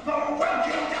the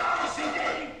working dance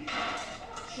indeed?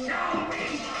 Shall we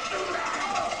do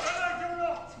that? And I do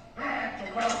not.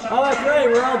 Oh, that's right.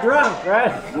 We're all drunk,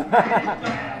 right?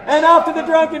 And off to the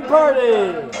drunken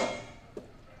party.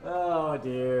 Oh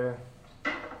dear.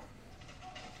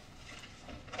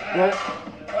 Yeah.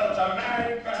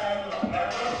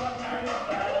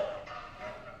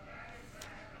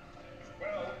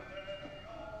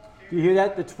 Do you hear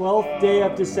that? The 12th day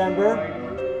of December,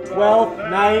 12th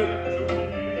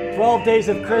night, 12 days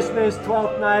of Christmas,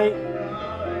 12th night.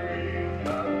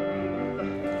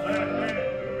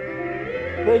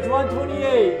 Page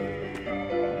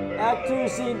 128, Act 2,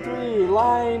 Scene 3,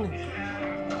 line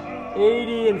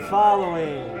 80 and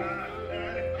following.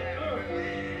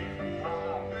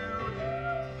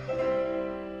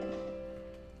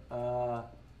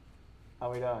 How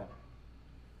we doing?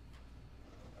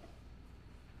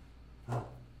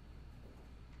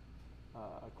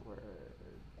 Awkward.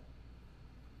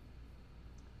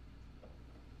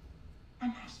 My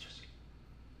masters,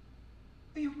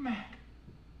 are you mad?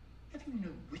 Have you no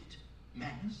wit,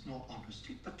 manners, nor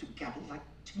honesty, but to gabble like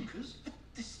tinkers at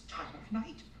this time of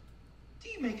night? Do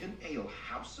you make an ale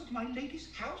house of my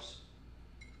lady's house?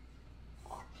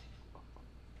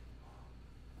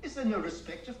 Is there no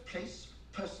respect of place,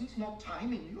 persons, nor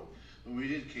time in you? We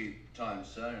did keep time,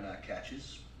 sir, in our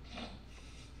catches.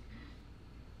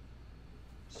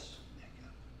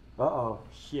 Uh-oh.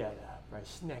 Shut up. Right,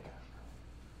 snack up.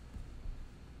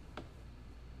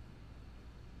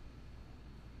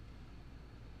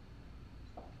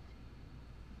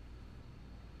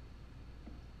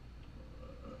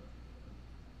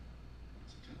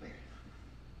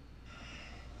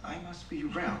 I must be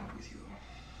round with you.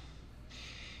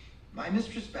 My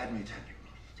mistress bade me tell you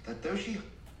that though she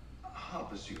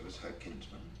harbors you as her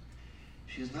kinsman,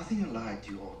 she is nothing allied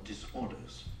to your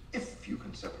disorders. If you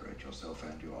can separate yourself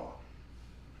and your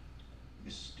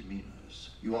misdemeanors,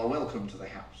 you are welcome to the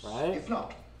house. Right. If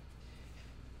not,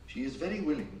 she is very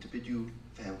willing to bid you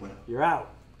farewell. You're out.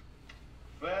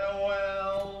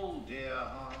 Farewell, dear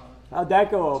heart. How'd that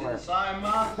go over? Since I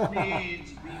must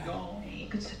needs be gone. You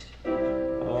can sit.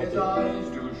 His eyes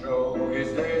do show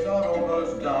his days are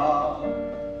almost done.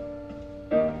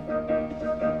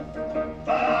 But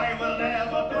I will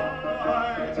never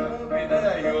die to be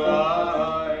there you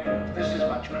lie. This is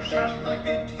much more Shall I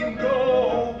bid him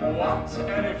go? What?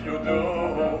 And if you do,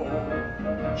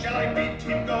 shall I bid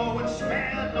him go and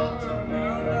spare not? No,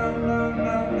 no, no,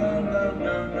 no, no, no,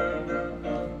 no, no, no,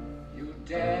 no. You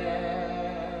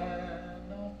dare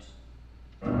not.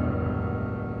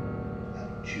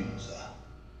 And chooser,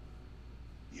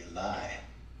 you lie.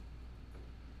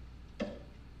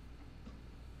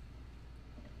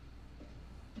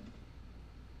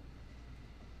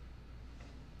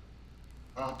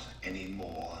 Not any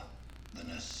more than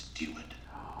a steward.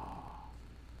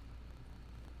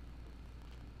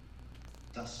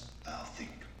 Dost thou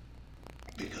think,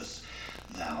 because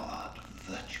thou art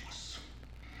virtuous,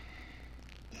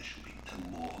 there shall be no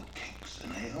more cakes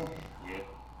and ale? Yet.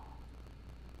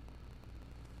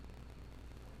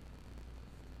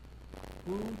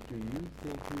 Who do you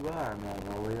think you are,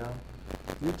 Magnolia?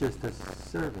 You're just a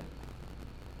servant.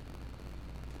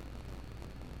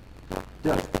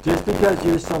 Just because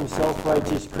you're some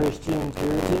self-righteous Christian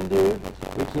Puritan dude,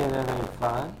 we can't have any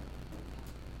fun?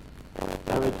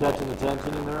 Are we catching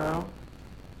attention in the room?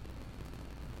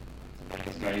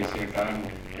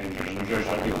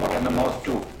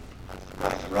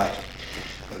 Right.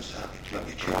 Those rub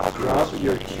your chains. Rub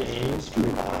your chains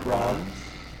with crumbs.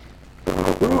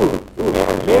 Ooh,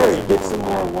 Mary, get some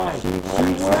more wine. She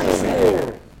works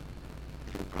there.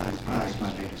 Prize my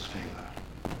latest favor.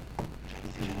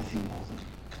 Anything more than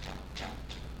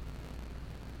contempt.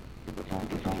 But don't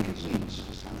give leads to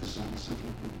the sons of the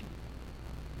moon.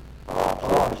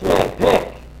 Oh, shit, pick!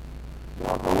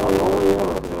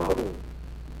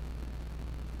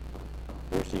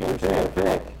 Where's she gonna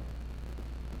pick?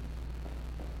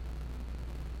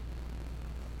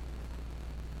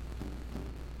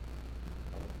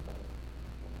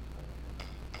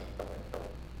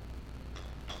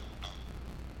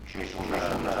 She's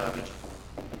around it.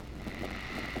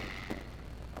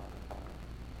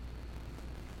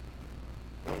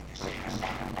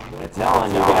 I'm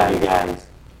telling you guys.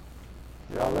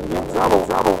 You're all gonna be in trouble.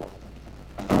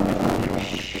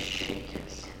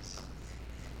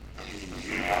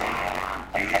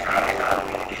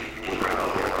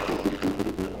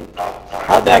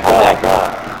 How'd that go?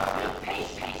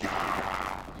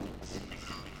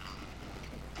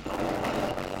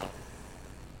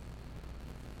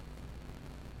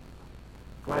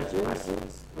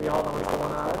 Questions? We all know what's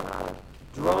going on.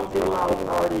 Drunken loud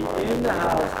party in the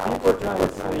house. People are trying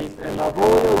to sleep, and my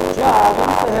boy Job,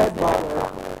 who's the head butler.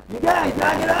 You guys,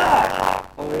 knock it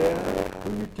off! Oh yeah?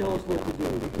 Will you tell us what to do?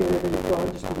 We can't have any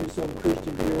fun, just give you some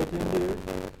Christian Puritan here.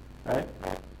 Right?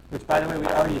 Which, by the way, we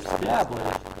already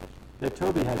established that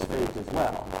Toby has faith as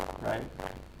well, right?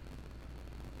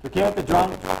 We can't the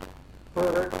drunk,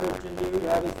 pervert Christian dude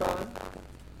having fun?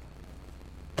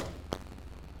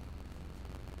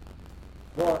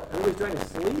 Well, everybody's trying to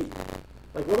sleep.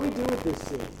 Like, what do we do with this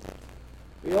scene?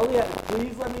 We only have,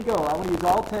 please let me go. I want to use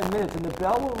all 10 minutes, and the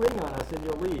bell will ring on us, and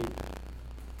you'll leave.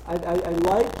 I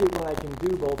like it when I can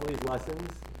do both of these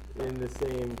lessons in the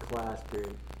same class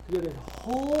period. We have this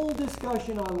whole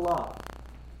discussion on love,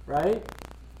 right?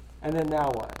 And then now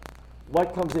what?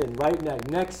 What comes in right next?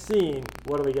 Next scene,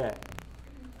 what do we get?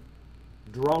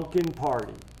 Drunken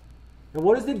party. And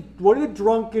what do the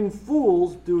drunken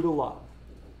fools do to love?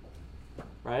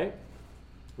 Right?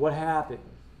 What happens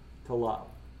to love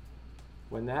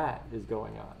when that is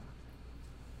going on?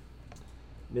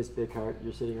 Miss Bickhart,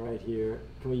 you're sitting right here.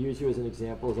 Can we use you as an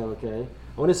example? Is that okay?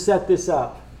 I want to set this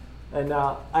up. And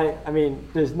now, I mean,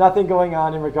 there's nothing going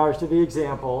on in regards to the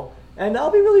example. And I'll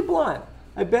be really blunt.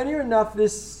 I've been here enough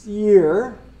this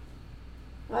year.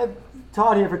 I've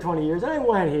taught here for 20 years, and I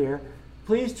went here.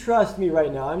 Please trust me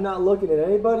right now. I'm not looking at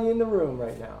anybody in the room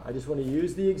right now. I just want to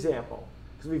use the example.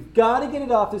 Because we've got to get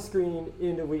it off the screen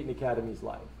into Wheaton Academy's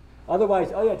life.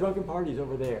 Otherwise, oh yeah, drunken parties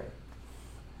over there.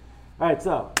 All right,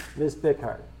 so, Miss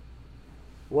Bickhart.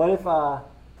 What if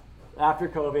after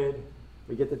COVID,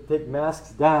 we get to take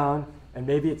masks down, and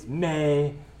maybe it's May,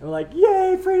 and we're like,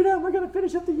 yay, freedom, we're going to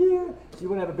finish up the year. So you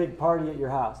want to have a big party at your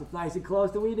house. It's nice and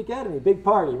close to Wheaton Academy. Big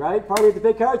party, right? Party at the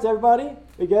Bickharts, everybody?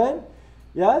 We good?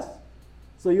 Yes?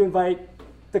 So you invite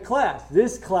the class,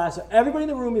 this class, so everybody in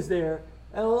the room is there,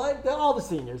 and like all the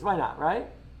seniors, why not, right?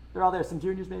 They're all there. Some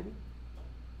juniors, maybe?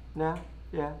 No?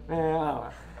 Yeah?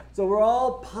 So we're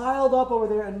all piled up over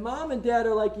there, and Mom and Dad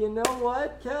are like, you know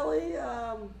what, Kelly?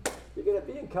 You're going to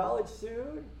be in college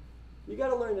soon. You got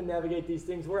to learn to navigate these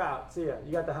things. We're out. See ya.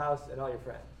 You got the house and all your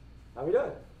friends. How we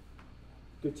doing?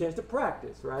 Good chance to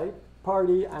practice, right?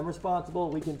 Party. I'm responsible.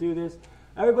 We can do this.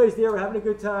 Everybody's there. We're having a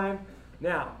good time.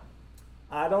 Now,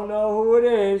 I don't know who it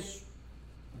is,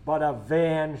 but a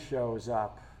van shows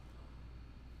up.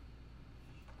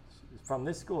 From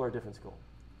this school or a different school?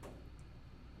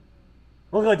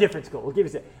 We'll go a different school. We'll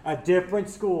give you a different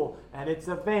school. And it's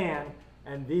a van.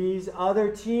 And these other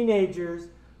teenagers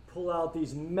pull out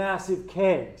these massive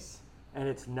kegs. And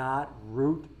it's not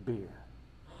root beer.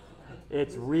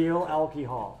 It's real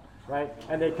alcohol, right?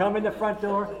 And they come in the front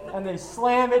door and they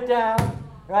slam it down,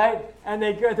 right? And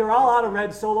they're all out of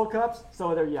red Solo cups,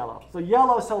 so they're yellow. So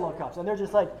yellow Solo cups. And they're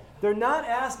just like, they're not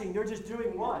asking, they're just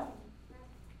doing what?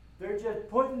 They're just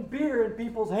putting beer in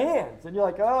people's hands. And you're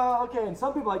like, oh, okay. And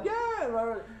some people are like,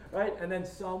 yeah, right? And then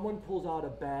someone pulls out a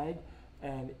bag,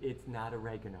 and it's not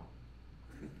oregano.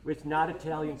 It's not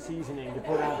Italian seasoning to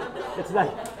put on.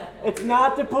 It's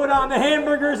not to put on the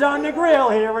hamburgers on the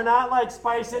grill here. We're not like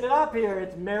spicing it up here.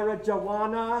 It's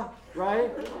marijuana,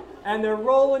 right? And they're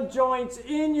rolling joints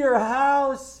in your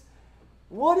house.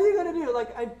 What are you going to do?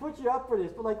 Like, I put you up for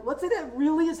this, but like, let's say that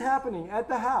really is happening at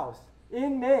the house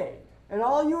in May. And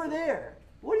all you are there.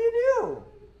 What do?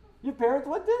 Your parents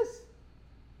want this?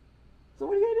 So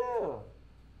what are you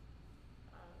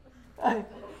going to do?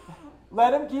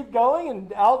 Let them keep going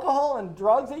and alcohol and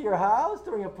drugs at your house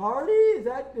during a party? Is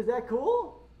that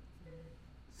cool?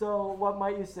 So what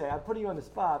might you say? I'm putting you on the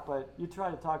spot, but you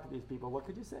try to talk to these people. What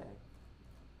could you say?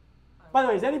 I By the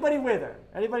way, is anybody with her?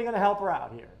 Anybody going to help her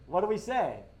out here? What do we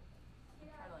say?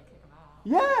 Try to like kick them out.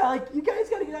 Yeah, like, you guys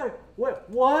got to get out of here.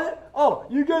 What? Oh,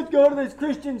 you guys go to this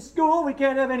Christian school. We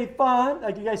can't have any fun.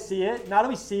 Like, you guys see it? Now do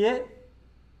we see it?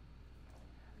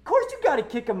 Of course you got to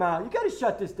kick them out. You got to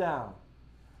shut this down.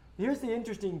 Here's the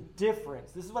interesting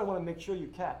difference. This is what I want to make sure you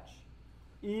catch.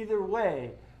 Either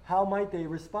way, how might they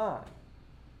respond?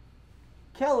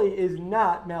 Kelly is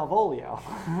not Malvolio,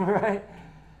 right?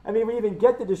 I mean, we even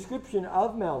get the description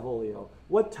of Malvolio.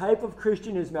 What type of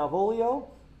Christian is Malvolio?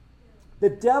 The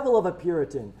devil of a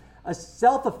Puritan, a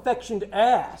self-affectioned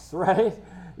ass, right?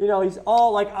 You know, he's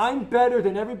all like, I'm better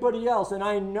than everybody else, and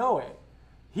I know it.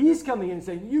 He's coming in and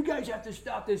saying, you guys have to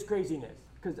stop this craziness,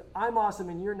 because I'm awesome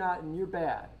and you're not, and you're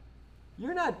bad.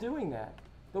 You're not doing that.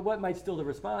 But what might still the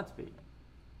response be?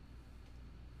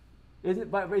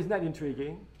 Isn't that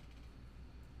intriguing?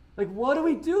 Like, what do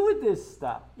we do with this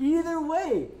stuff? Either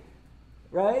way,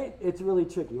 right? It's really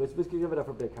tricky. Let's give it up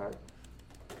for Big Heart.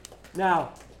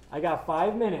 Now, I got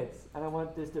 5 minutes, and I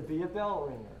want this to be a bell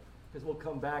ringer, because we'll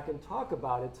come back and talk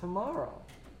about it tomorrow.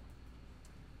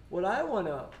 What I want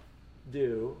to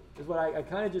do is what I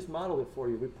kind of just modeled it for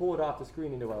you. We pull it off the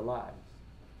screen into our lives.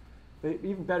 But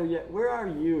even better yet, where are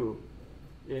you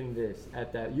in this,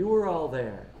 at that? You were all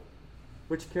there.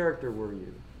 Which character were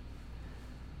you?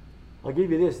 I'll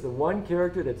give you this. The one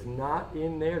character that's not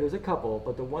in there's a couple,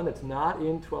 but the one that's not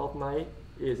in 12th Night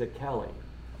is a Kelly.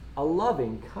 A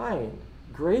loving, kind,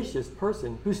 gracious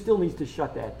person who still needs to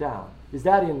shut that down. Is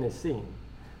that in this scene?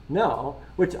 No,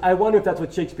 which I wonder if that's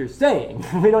what Shakespeare's saying.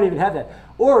 We don't even have that.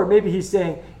 Or maybe he's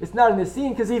saying it's not in this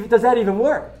scene because does that even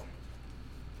work?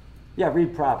 Yeah,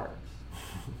 read Proverbs.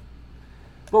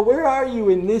 But where are you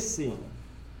in this scene?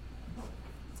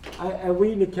 At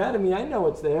Wheaton Academy, I know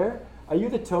it's there. Are you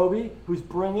the Toby who's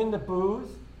bringing the booze,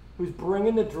 who's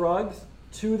bringing the drugs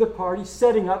to the party,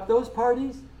 setting up those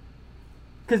parties?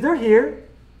 Because they're here.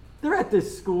 They're at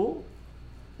this school.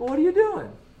 Well, what are you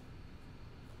doing?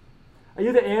 Are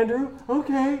you the Andrew?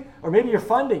 Okay. Or maybe you're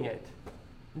funding it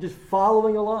and just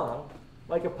following along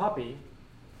like a puppy.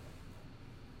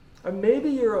 Or maybe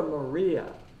you're a Maria,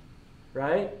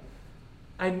 right?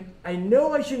 I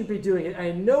know I shouldn't be doing it.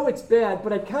 I know it's bad,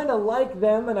 but I kind of like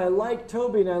them, and I like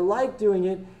Toby, and I like doing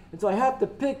it, and so I have to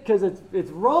pick because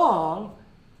it's wrong,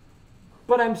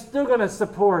 but I'm still going to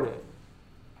support it.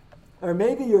 Or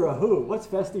maybe you're a who. What's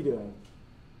Festy doing?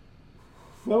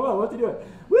 Come on, what's he doing?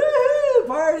 Woo-hoo,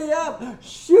 party up.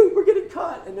 Shoot, we're getting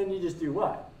caught. And then you just do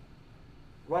what?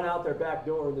 Run out their back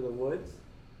door into the woods?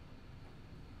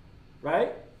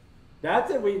 Right? That's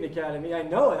at Wheaton Academy. I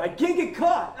know it. I can't get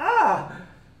caught. Ah!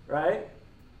 Right?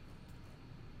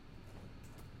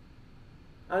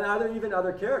 And are there even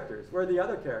other characters? Where are the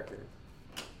other characters?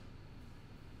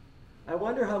 I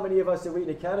wonder how many of us at Wheaton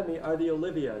Academy are the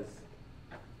Olivias.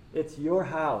 It's your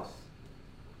house.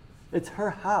 It's her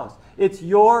house. It's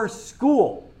your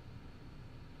school.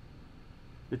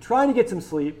 You're trying to get some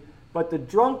sleep, but the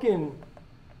drunken,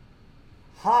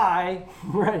 high,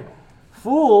 right,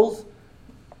 fools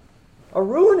are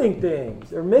ruining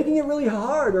things, or making it really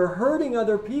hard, or hurting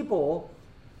other people.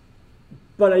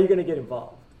 But are you going to get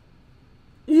involved?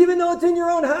 Even though it's in your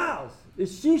own house,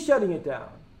 is she shutting it down?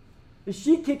 Is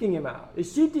she kicking him out?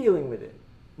 Is she dealing with it?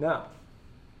 No.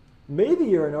 Maybe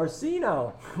you're an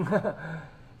Orsino.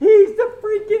 He's the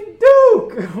freaking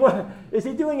Duke. Is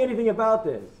he doing anything about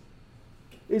this?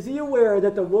 Is he aware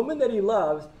that the woman that he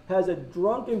loves has a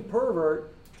drunken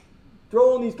pervert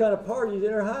throwing these kind of parties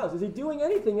in her house? Is he doing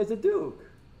anything as a Duke?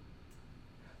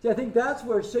 See, I think that's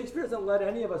where Shakespeare doesn't let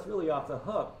any of us really off the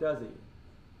hook, does he?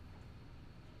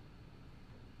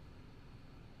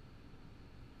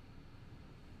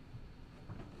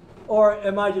 Or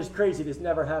am I just crazy? This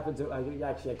never happens.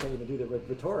 Actually, I can't even do the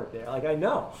rhetoric there. Like, I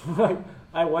know.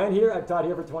 I went here. I've taught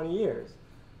here for 20 years.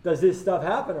 Does this stuff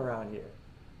happen around here?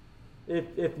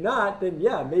 If not, then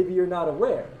yeah, maybe you're not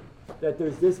aware that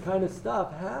there's this kind of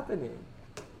stuff happening.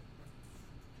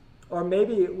 Or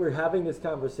maybe we're having this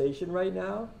conversation right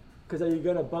now because are you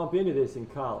going to bump into this in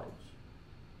college?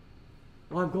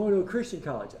 Well, I'm going to a Christian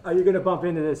college. Are you going to bump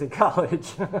into this in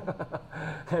college?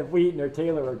 At Wheaton or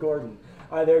Taylor or Gordon?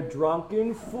 Are there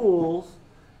drunken fools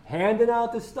handing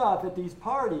out the stuff at these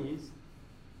parties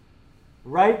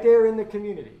right there in the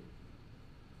community?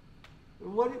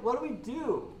 What do we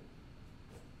do?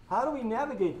 How do we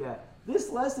navigate that? This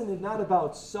lesson is not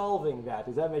about solving that.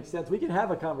 Does that make sense? We can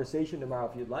have a conversation tomorrow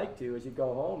if you'd like to as you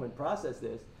go home and process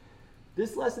this.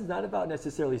 This lesson's not about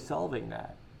necessarily solving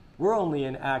that. We're only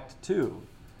in Act 2.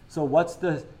 So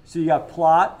you got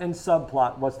plot and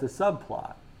subplot. What's the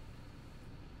subplot?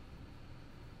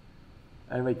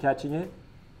 Anybody catching it?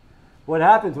 What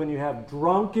happens when you have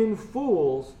drunken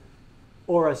fools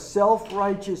or a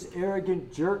self-righteous,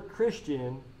 arrogant jerk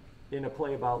Christian in a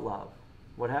play about love?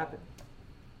 What happens?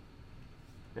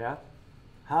 Yeah?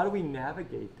 How do we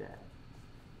navigate that?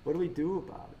 What do we do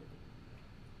about it?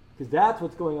 Because that's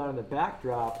what's going on in the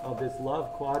backdrop of this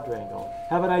love quadrangle.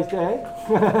 Have a nice day.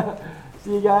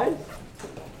 See you guys.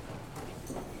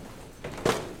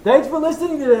 Thanks for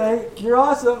listening today. You're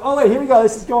awesome. Oh, wait, here we go.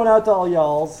 This is going out to all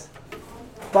y'alls.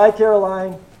 Bye,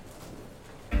 Caroline.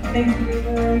 Thank you.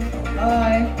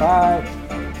 Bye. Bye.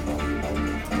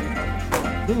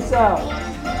 Peace out.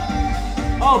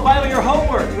 Oh, by the way, your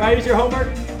homework, right? Is your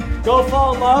homework? Go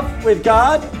fall in love with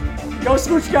God. Go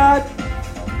smooch God.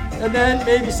 And then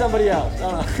maybe somebody else.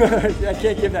 I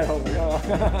can't give that homework.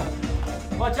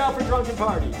 Watch out for drunken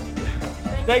parties.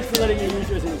 Thanks for letting me use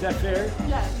yours. Is that fair?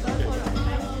 Yes.